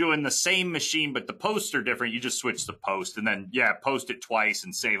 If you're doing the same machine but the posts are different, you just switch the post, and then, post it twice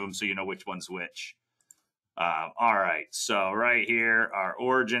and save them so you know which one's which. All right, so right here, our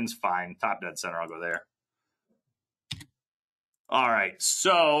origins, fine. Top dead center, I'll go there. All right,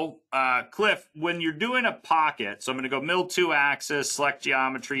 so Cliff, when you're doing a pocket, so I'm going to go mill 2 axis, select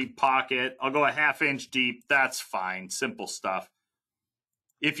geometry, pocket. I'll go a 1/2 inch deep. That's fine, simple stuff.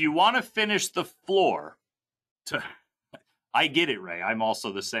 If you want to finish the floor, I get it, Ray. I'm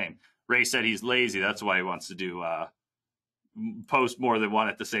also the same. Ray said he's lazy. That's why he wants to do post more than one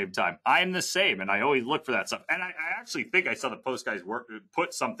at the same time. I'm the same, and I always look for that stuff. And I actually think I saw the post guys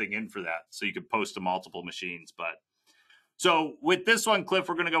put something in for that, so you could post to multiple machines, but. So with this one, Cliff,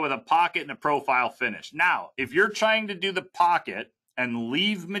 we're going to go with a pocket and a profile finish. Now, if you're trying to do the pocket and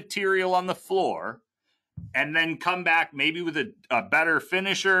leave material on the floor and then come back maybe with a better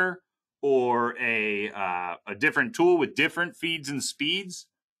finisher or a different tool with different feeds and speeds,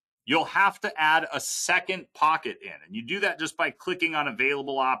 you'll have to add a second pocket in. And you do that just by clicking on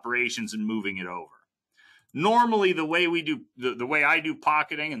available operations and moving it over. Normally, the way we do the way I do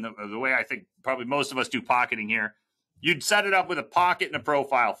pocketing, and the way I think probably most of us do pocketing here, you'd set it up with a pocket and a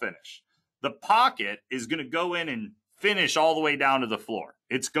profile finish. The pocket is going to go in and finish all the way down to the floor.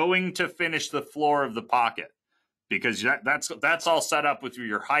 It's going to finish the floor of the pocket because that's all set up with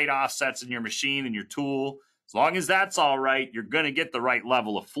your height offsets in your machine and your tool. As long as that's all right, you're going to get the right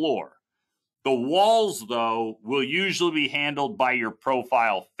level of floor. The walls, though, will usually be handled by your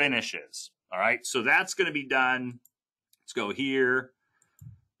profile finishes. All right, so that's going to be done. Let's go here.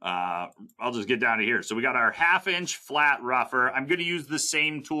 I'll just get down to here. So we got our 1/2 inch flat rougher. I'm going to use the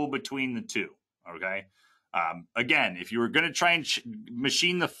same tool between the two. Okay. Again, if you were going to try and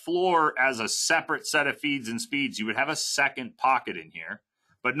machine the floor as a separate set of feeds and speeds, you would have a second pocket in here.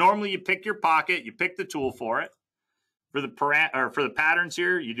 But normally you pick your pocket, you pick the tool for it. For the patterns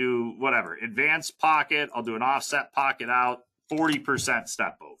here, you do whatever. Advanced pocket. I'll do an offset pocket out. 40%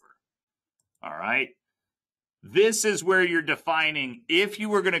 step over. All right. This is where you're defining if you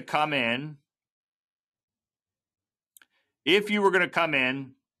were going to come in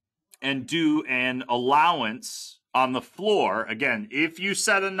and do an allowance on the floor. Again, if you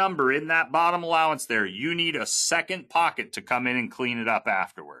set a number in that bottom allowance there, you need a second pocket to come in and clean it up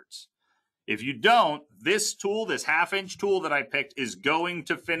afterwards. If you don't, this tool, this 1/2 inch tool that I picked, is going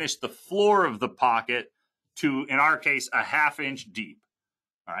to finish the floor of the pocket to, in our case, a 1/2 inch deep.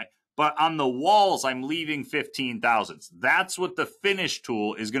 All right. But on the walls, I'm leaving 15 thousandths. That's what the finish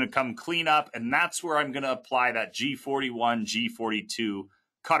tool is going to come clean up, and that's where I'm going to apply that G41, G42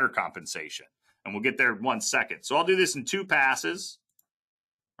 cutter compensation. And we'll get there in 1 second. So I'll do this in 2 passes.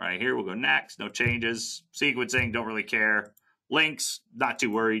 Right here, we'll go next. No changes. Sequencing, don't really care. Links, not too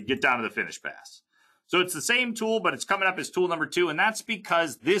worried. Get down to the finish pass. So it's the same tool, but it's coming up as tool number 2, and that's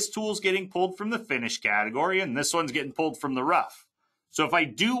because this tool's getting pulled from the finish category, and this one's getting pulled from the rough. So if I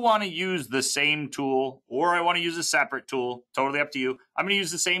do want to use the same tool, or I want to use a separate tool, totally up to you, I'm going to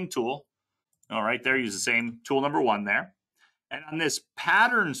use the same tool. All right, there, use the same tool number 1 there. And on this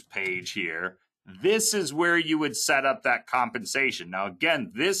patterns page here, this is where you would set up that compensation. Now,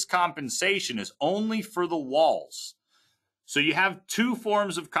 again, this compensation is only for the walls. So you have 2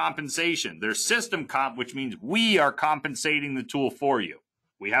 forms of compensation. There's system comp, which means we are compensating the tool for you.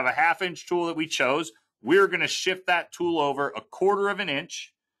 We have a 1/2 inch tool that we chose. We're going to shift that tool over a 1/4 of an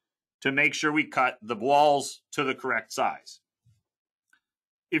inch to make sure we cut the walls to the correct size.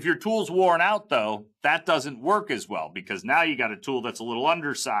 If your tool's worn out, though, that doesn't work as well because now you got a tool that's a little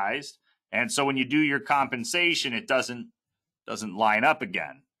undersized. And so when you do your compensation, it doesn't line up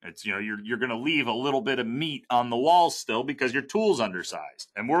again. It's, you're going to leave a little bit of meat on the wall still because your tool's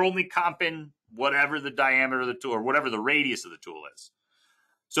undersized. And we're only comping whatever the diameter of the tool or whatever the radius of the tool is.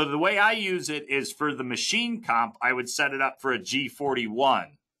 So the way I use it is for the machine comp, I would set it up for a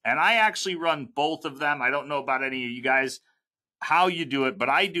G41. And I actually run both of them. I don't know about any of you guys how you do it, but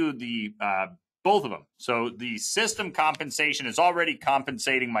I do the both of them. So the system compensation is already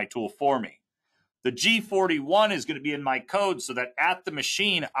compensating my tool for me. The G41 is going to be in my code so that at the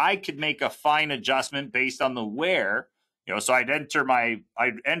machine, I could make a fine adjustment based on the wear. So I'd enter my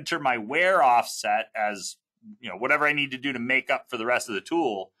wear offset as, whatever I need to do to make up for the rest of the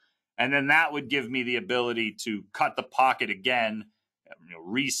tool. And then that would give me the ability to cut the pocket again,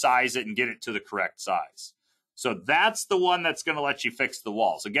 resize it and get it to the correct size. So that's the one that's going to let you fix the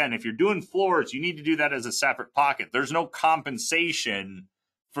walls. Again, if you're doing floors, you need to do that as a separate pocket. There's no compensation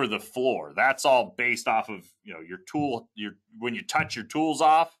for the floor. That's all based off of, your tool, when you touch your tools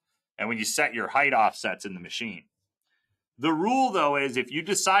off and when you set your height offsets in the machine. The rule, though, is if you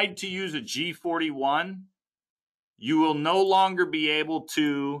decide to use a G41, you will no longer be able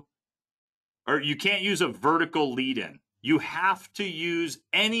to, or you can't use a vertical lead-in. You have to use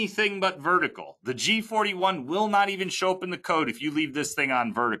anything but vertical. The G41 will not even show up in the code if you leave this thing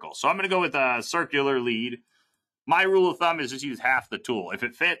on vertical. So I'm going to go with a circular lead. My rule of thumb is just use half the tool. If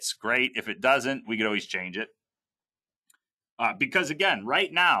it fits, great. If it doesn't, we could always change it. Because again,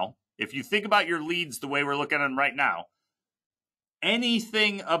 right now, if you think about your leads the way we're looking at them right now,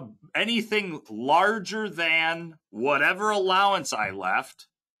 anything larger than whatever allowance I left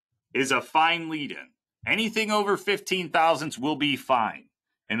is a fine lead-in. Anything over 15 thousandths will be fine.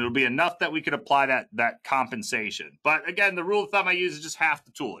 And it'll be enough that we could apply that compensation. But again, the rule of thumb I use is just half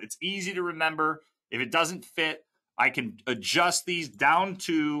the tool. It's easy to remember. If it doesn't fit, I can adjust these down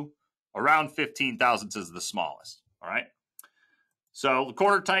to around 15 thousandths is the smallest. All right. So the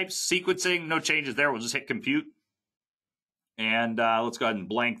quarter types, sequencing, no changes there. We'll just hit compute. And let's go ahead and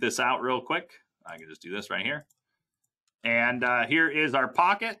blank this out real quick. I can just do this right here. And here is our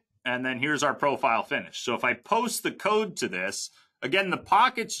pocket. And then here's our profile finish. So if I post the code to this, again, the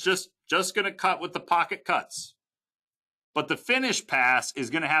pocket's just going to cut with the pocket cuts. But the finish pass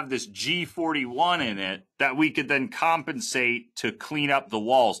is going to have this G41 in it that we could then compensate to clean up the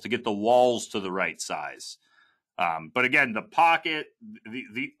walls, to get the walls to the right size. But again, the pocket,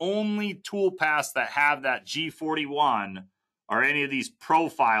 the only tool paths that have that G41 are any of these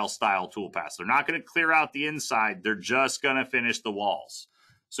profile style tool paths. They're not going to clear out the inside. They're just going to finish the walls.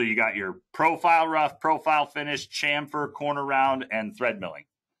 So you got your profile rough, profile finish, chamfer, corner round, and thread milling.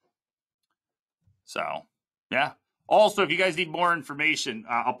 So, yeah. Also, if you guys need more information,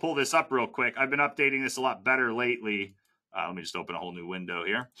 I'll pull this up real quick. I've been updating this a lot better lately. Let me just open a whole new window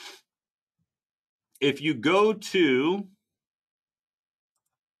here. If you go to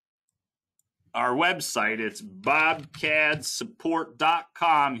our website, it's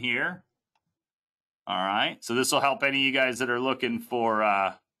BobCAD-support.com here. All right. So this will help any of you guys that are looking for,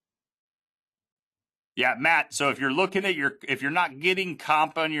 yeah, Matt. So if you're looking at if you're not getting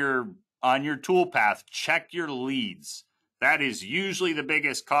comp on your tool path, check your leads. That is usually the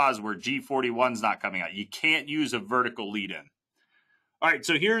biggest cause where G41's not coming out. You can't use a vertical lead in. All right.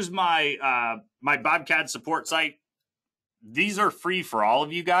 So here's my, my BobCAD support site. These are free for all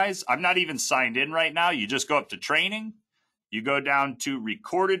of you guys. I'm not even signed in right now. You just go up to training. You go down to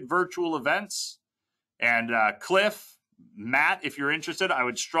recorded virtual events. And Cliff, Matt, if you're interested, I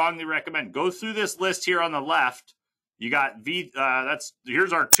would strongly recommend go through this list here on the left. You got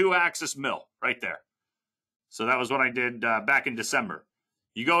here's our 2-axis mill right there. So that was what I did back in December.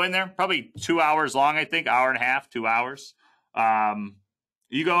 You go in there, probably 2 hours long, I think, hour and a half, 2 hours.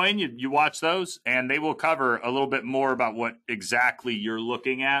 You go in, you watch those, and they will cover a little bit more about what exactly you're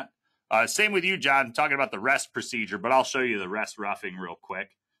looking at. Same with you, John, talking about the rest procedure, but I'll show you the rest roughing real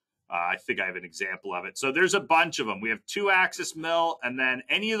quick. I think I have an example of it. So there's a bunch of them. We have 2-axis mill, and then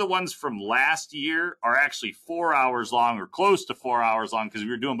any of the ones from last year are actually 4 hours long or close to 4 hours long because we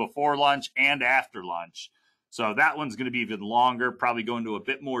were doing before lunch and after lunch. So that one's going to be even longer, probably go into a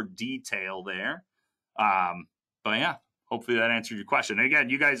bit more detail there. But yeah, hopefully that answered your question. And again,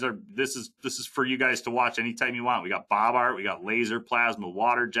 you guys this is for you guys to watch anytime you want. We got Bob Art, we got laser, plasma,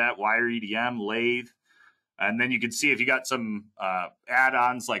 water jet, wire EDM, lathe. And then you can see if you got some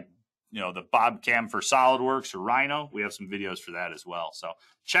add-ons like, the BobCAM for SolidWorks or Rhino. We have some videos for that as well. So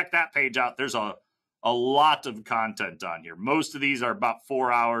check that page out. There's a lot of content on here. Most of these are about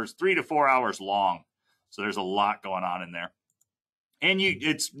 4 hours, 3 to 4 hours long. So there's a lot going on in there. And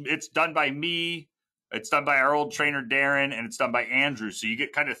it's done by me. It's done by our old trainer, Darren, and it's done by Andrew. So you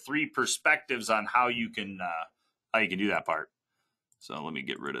get kind of 3 perspectives on how you can do that part. So let me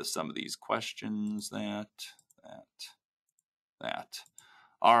get rid of some of these questions. That.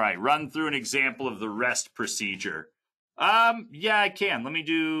 All right, run through an example of the rest procedure. Yeah, I can. Let me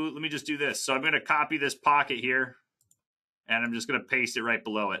just do this. So I'm going to copy this pocket here, and I'm just going to paste it right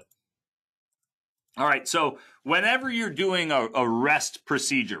below it. All right, so whenever you're doing a rest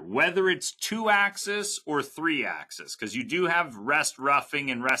procedure, whether it's 2-axis or 3-axis, because you do have rest roughing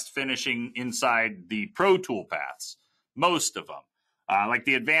and rest finishing inside the Pro Tool paths, most of them. Like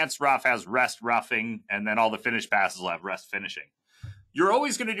the advanced rough has rest roughing, and then all the finish passes will have rest finishing. You're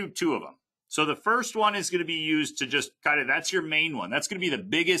always going to do 2 of them. So the first one is going to be used to just kind of, that's your main one. That's going to be the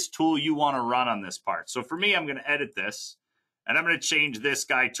biggest tool you want to run on this part. So for me, I'm going to edit this, and I'm going to change this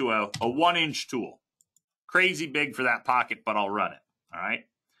guy to a 1-inch tool. Crazy big for that pocket, but I'll run it. All right.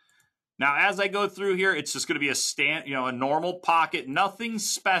 Now, as I go through here, it's just going to be a normal pocket, nothing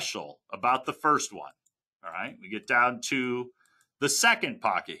special about the first one. All right. We get down to the second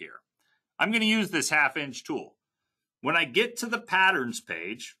pocket here. I'm going to use this 1/2-inch tool. When I get to the patterns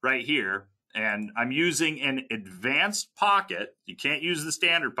page right here, and I'm using an advanced pocket, you can't use the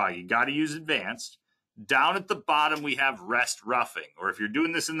standard pocket, you got to use advanced. Down at the bottom, we have rest roughing, or if you're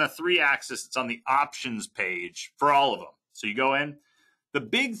doing this in the 3-axis, it's on the options page for all of them. So you go in. The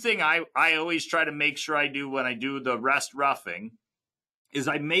big thing I always try to make sure I do when I do the rest roughing is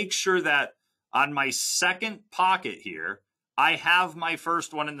I make sure that on my second pocket here, I have my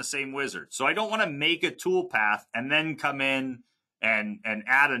first one in the same wizard. So I don't want to make a tool path and then come in and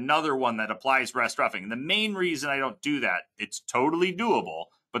add another one that applies rest roughing. And the main reason I don't do that, it's totally doable,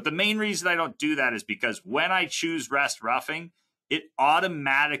 but the main reason I don't do that is because when I choose rest roughing, it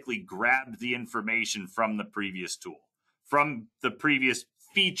automatically grabs the information from the previous tool, from the previous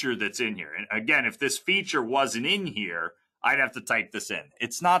feature that's in here. And again, if this feature wasn't in here, I'd have to type this in.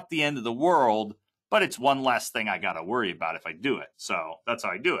 It's not the end of the world, but it's one less thing I got to worry about if I do it. So that's how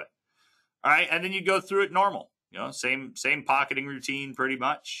I do it. All right, and then you go through it normal. You know, same pocketing routine pretty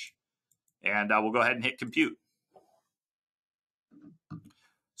much. And we'll go ahead and hit compute.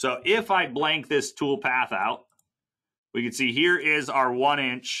 So if I blank this tool path out, we can see here is our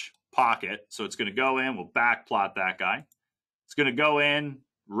 1-inch pocket. So it's going to go in, we'll back plot that guy. It's going to go in,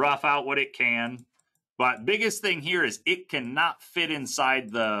 rough out what it can. But biggest thing here is it cannot fit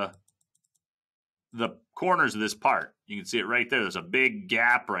inside the corners of this part. You can see it right there. There's a big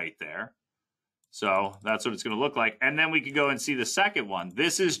gap right there. So that's what it's going to look like. And then we can go and see the second one.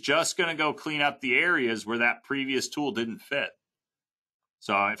 This is just going to go clean up the areas where that previous tool didn't fit.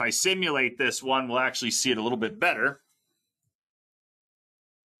 So if I simulate this one, we'll actually see it a little bit better.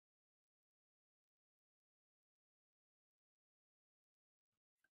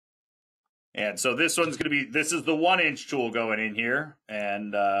 And so this one's going to be, this is the 1-inch tool going in here.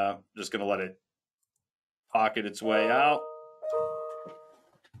 And just going to let it pocket its way out.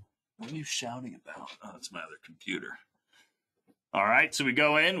 What are you shouting about? Oh, that's my other computer. All right, so we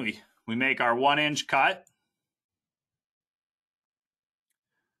go in, we make our 1-inch cut.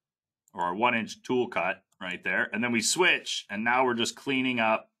 Or our 1-inch tool cut right there. And then we switch, and now we're just cleaning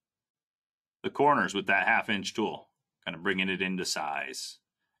up the corners with that 1/2-inch tool, kind of bringing it into size.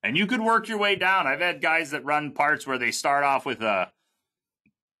 And you could work your way down. I've had guys that run parts where they start off with a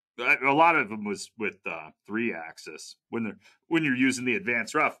lot of them was with 3-axis when you're using the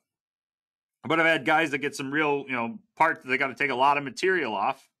advanced rough. But I've had guys that get some real, parts that they got to take a lot of material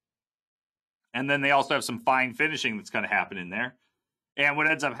off. And then they also have some fine finishing that's going to happen in there. And what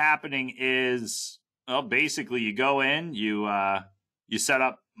ends up happening is, well, basically you go in, you set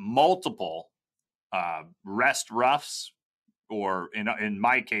up multiple rest roughs, or in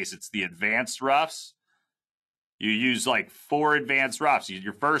my case, it's the advanced roughs. You use like 4 advanced roughs.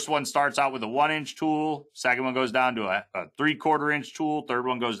 Your first one starts out with a 1-inch tool. Second one goes down to a 3/4-inch tool. Third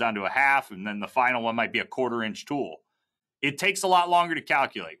one goes down to a 1/2, and then the final one might be a 1/4-inch tool. It takes a lot longer to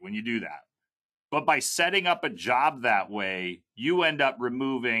calculate when you do that. But by setting up a job that way, you end up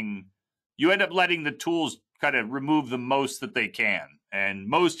letting the tools kind of remove the most that they can. And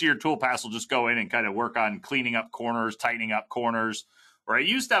most of your tool paths will just go in and kind of work on cleaning up corners, tightening up corners. Or I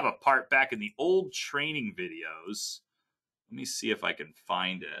used to have a part back in the old training videos. Let me see if I can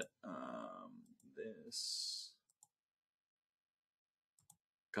find it.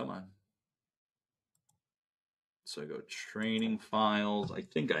 Come on. So I go training files. I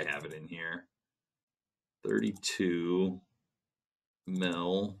think I have it in here. 32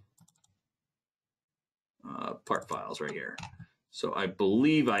 mil part files right here. So I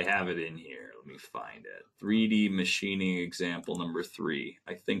believe I have it in here. Let me find it. 3D machining example number 3.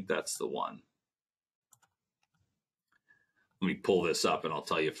 I think that's the one. Let me pull this up and I'll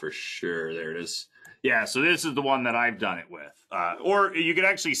tell you for sure. There it is. Yeah, so this is the one that I've done it with. Or you can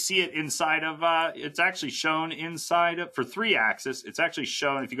actually see it inside of, it's actually shown inside of, for 3-axis, it's actually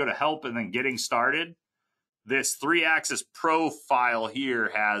shown if you go to help and then getting started, this 3-axis profile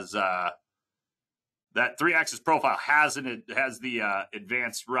here has, that 3-axis profile has the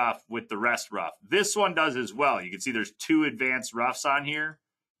advanced rough with the rest rough. This one does as well. You can see there's 2 advanced roughs on here.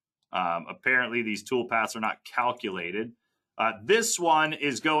 Apparently these tool paths are not calculated. This one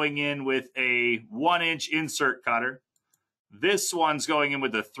is going in with a 1-inch insert cutter. This one's going in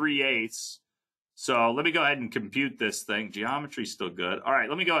with a 3/8. So let me go ahead and compute this thing. Geometry's still good. All right,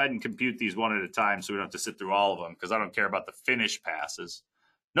 let me go ahead and compute these one at a time so we don't have to sit through all of them because I don't care about the finish passes.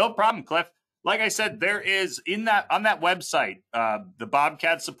 No problem, Cliff. Like I said, there is on that website, the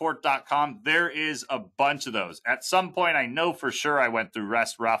BobCAD-support.com, there is a bunch of those. At some point, I know for sure I went through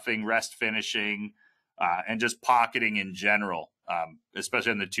rest roughing, rest finishing, and just pocketing in general,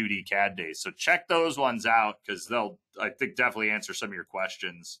 especially in the 2D CAD days. So check those ones out because they'll, I think, definitely answer some of your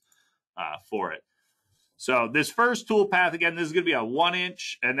questions for it. So this first tool path, again, this is going to be a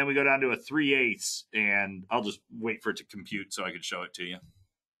 1-inch, and then we go down to a 3/8, and I'll just wait for it to compute so I can show it to you.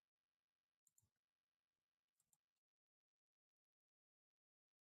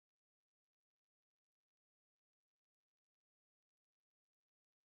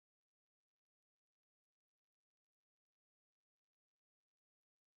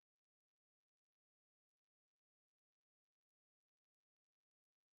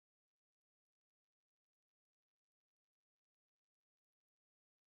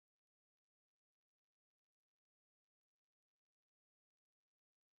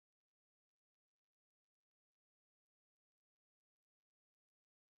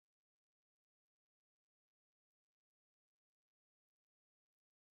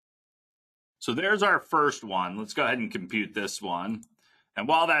 So there's our first one. Let's go ahead and compute this one. And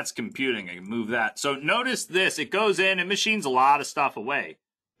while that's computing, I can move that. So notice this, it goes in and machines a lot of stuff away.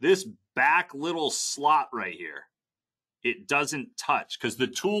 This back little slot right here, it doesn't touch because the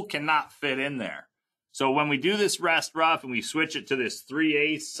tool cannot fit in there. So when we do this rest rough and we switch it to this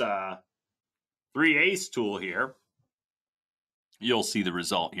 3/8 tool here, you'll see the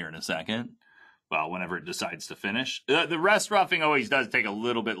result here in a second. Well, whenever it decides to finish. The rest roughing always does take a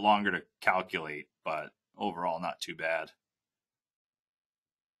little bit longer to calculate, but overall not too bad.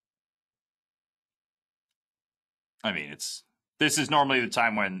 I mean, this is normally the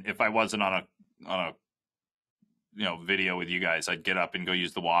time when if I wasn't on a video with you guys, I'd get up and go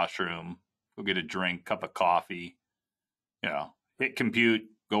use the washroom, go get a drink, cup of coffee, hit compute,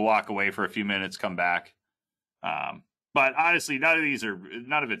 go walk away for a few minutes, come back. But honestly, none of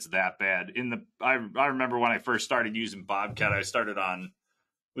it's that bad. I remember when I first started using BobCAD, I started on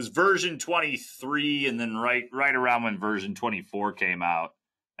was version 23, and then right around when version 24 came out,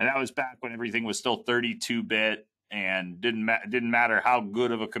 and that was back when everything was still 32-bit and didn't matter how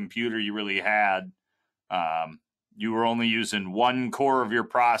good of a computer you really had. You were only using one core of your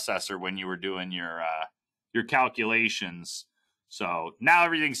processor when you were doing your calculations. So now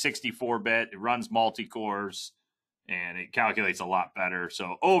everything's 64-bit. It runs multi-cores. And it calculates a lot better.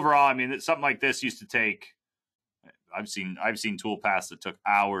 So overall, I mean, something like this used to take. I've seen tool paths that took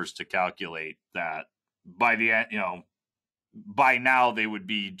hours to calculate that. By the end, by now they would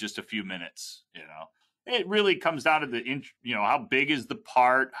be just a few minutes. It really comes down to the how big is the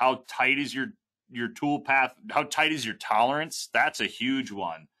part, how tight is your tool path, how tight is your tolerance. That's a huge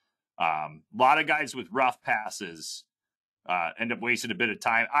one. A lot of guys with rough passes end up wasting a bit of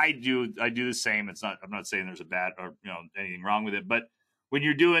time. I do the same. I'm not saying there's a bad or anything wrong with it, but when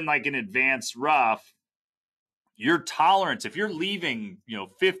you're doing like an advanced rough, your tolerance, if you're leaving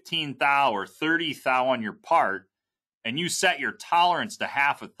 15 thou or 30 thou on your part, and you set your tolerance to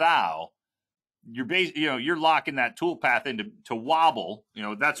half a thou, you're locking that tool path to wobble.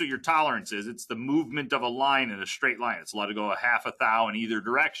 That's what your tolerance is. It's the movement of a line in a straight line. It's allowed to go a half a thou in either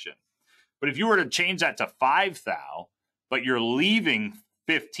direction. But if you were to change that to 5 thou, but you're leaving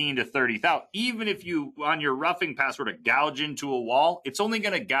 15 to 30 thou, even if you, on your roughing pass, were to gouge into a wall, it's only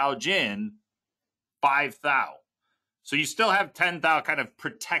going to gouge in 5 thou. So you still have 10 thou kind of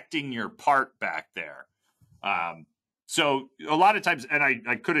protecting your part back there. So a lot of times, and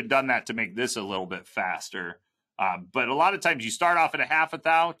I could have done that to make this a little bit faster, but a lot of times you start off at a half a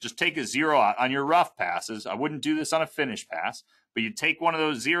thou, just take a 0 out on your rough passes. I wouldn't do this on a finish pass, but you take one of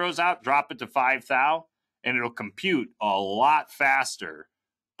those zeros out, drop it to 5 thou, and it'll compute a lot faster.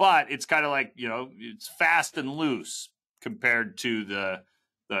 But it's kind of like, it's fast and loose compared to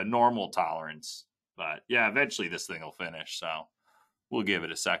the normal tolerance. But yeah, eventually this thing will finish. So we'll give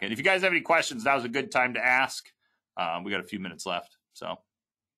it a second. If you guys have any questions, now's a good time to ask. We got a few minutes left, so.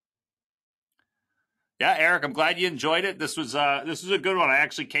 Yeah, Eric, I'm glad you enjoyed it. This was a good one. I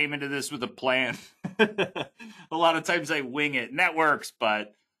actually came into this with a plan. A lot of times I wing it, and that works.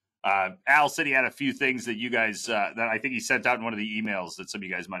 But Al said he had a few things that you guys that I think he sent out in one of the emails that some of you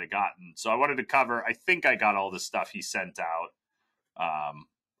guys might have gotten. So I wanted to cover. I think I got all the stuff he sent out.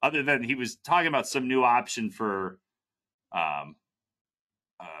 Other than he was talking about some new option for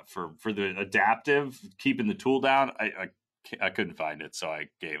the adaptive, keeping the tool down. I couldn't find it, so I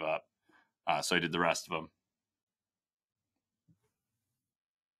gave up. So I did the rest of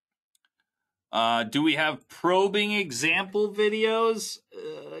them. Do we have probing example videos?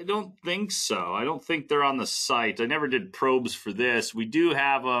 I don't think so. I don't think they're on the site. I never did probes for this. We do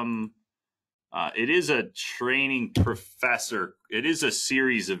have them. It is a training professor. It is a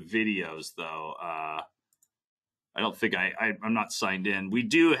series of videos, though. I don't think I'm not signed in. We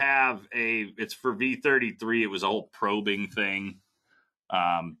do have it's for V33. It was a whole probing thing.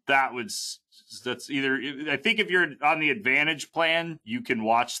 That's either, I think if you're on the Advantage plan, you can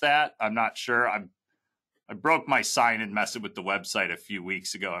watch that. I'm not sure. I broke my sign in messing with the website a few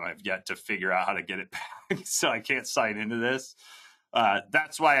weeks ago, and I've yet to figure out how to get it back, so I can't sign into this.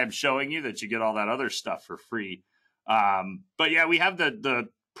 That's why I'm showing you that you get all that other stuff for free. But yeah, we have the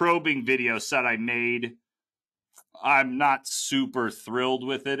probing video set I made. I'm not super thrilled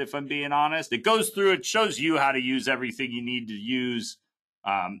with it, if I'm being honest. It goes through, it shows you how to use everything you need to use.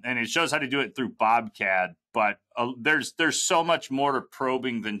 And it shows how to do it through BobCAD, but there's so much more to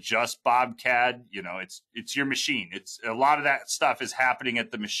probing than just BobCAD. You know, it's your machine. It's a lot of that stuff is happening at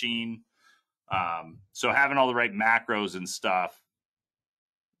the machine. So having all the right macros and stuff,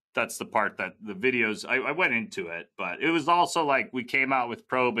 that's the part that the videos, I went into it, but it was also like we came out with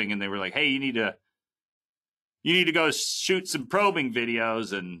probing and they were like, hey, you need to go shoot some probing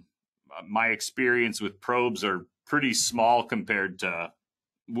videos. And my experience with probes are pretty small compared to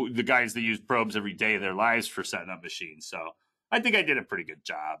the guys that use probes every day of their lives for setting up machines. So I think I did a pretty good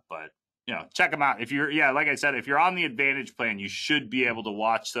job, but you know, check them out. If you're, like I said, if you're on the Advantage plan, you should be able to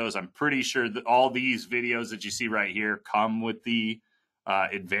watch those. I'm pretty sure that all these videos that you see right here come with the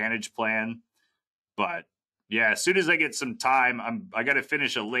Advantage plan. But yeah, as soon as I get some time, I got to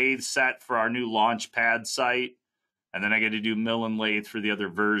finish a lathe set for our new Launchpad site. And then I got to do mill and lathe for the other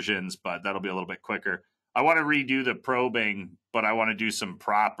versions, but that'll be a little bit quicker. I want to redo the probing, but I want to do some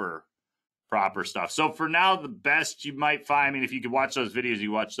proper stuff. So for now, the best you might find, I mean, if you could watch those videos,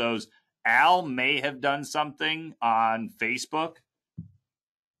 you watch those. Al may have done something on Facebook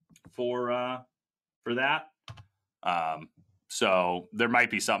for that. So there might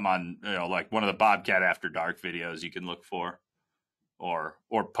be something on, like one of the Bobcat After Dark videos you can look for, or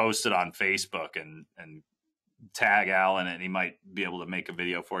post it on Facebook and tag Al in it, and he might be able to make a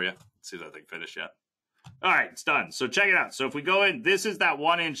video for you. Let's see if that thing finished yet. All right, it's done. So check it out. So if we go in, this is that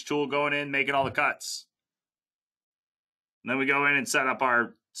 1-inch tool going in, making all the cuts. And then we go in and set up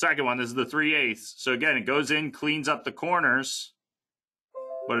our second one. This is the 3/8. So again, it goes in, cleans up the corners,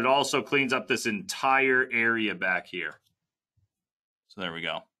 but it also cleans up this entire area back here. So there we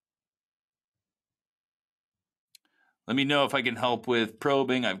go. Let me know if I can help with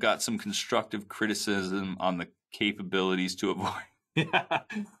probing. I've got some constructive criticism on the capabilities to avoid.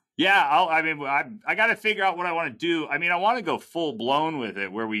 Yeah, I got to figure out what I want to do. I mean, I want to go full blown with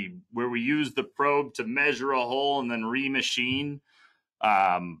it, where we use the probe to measure a hole and then remachine.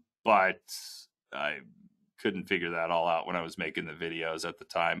 But I couldn't figure that all out when I was making the videos at the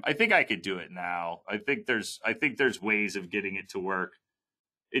time. I think I could do it now. I think there's ways of getting it to work.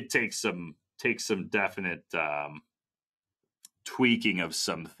 It takes some definite tweaking of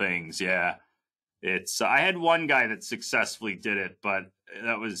some things. Yeah. I had one guy that successfully did it, but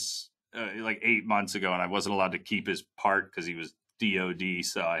that was like 8 months ago, and I wasn't allowed to keep his part because he was DOD,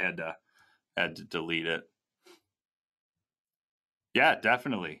 so I had to delete it. Yeah,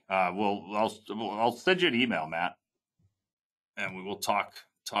 definitely. I'll send you an email, Matt, and we will talk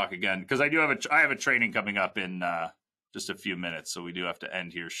again, because I have a training coming up in just a few minutes, so we do have to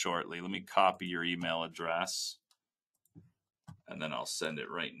end here shortly. Let me copy your email address, and then I'll send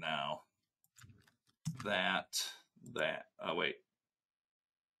it right now. Oh wait,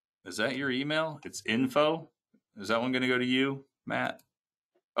 is that your email? It's info. Is that one going to go to you, Matt?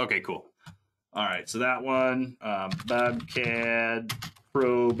 Okay, cool. All right, so that one, BobCAD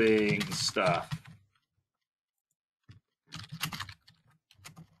probing stuff.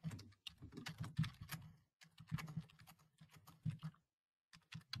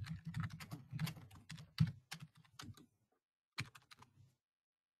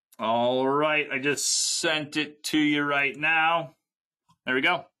 All right, I just sent it to you right now. There we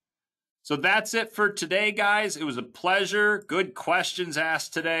go. So that's it for today, guys. It was a pleasure. Good questions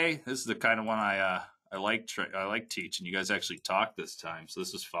asked today. This is the kind of one I like teaching. You guys actually talked this time, so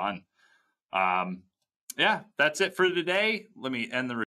this is fun. Yeah, that's it for today. Let me end the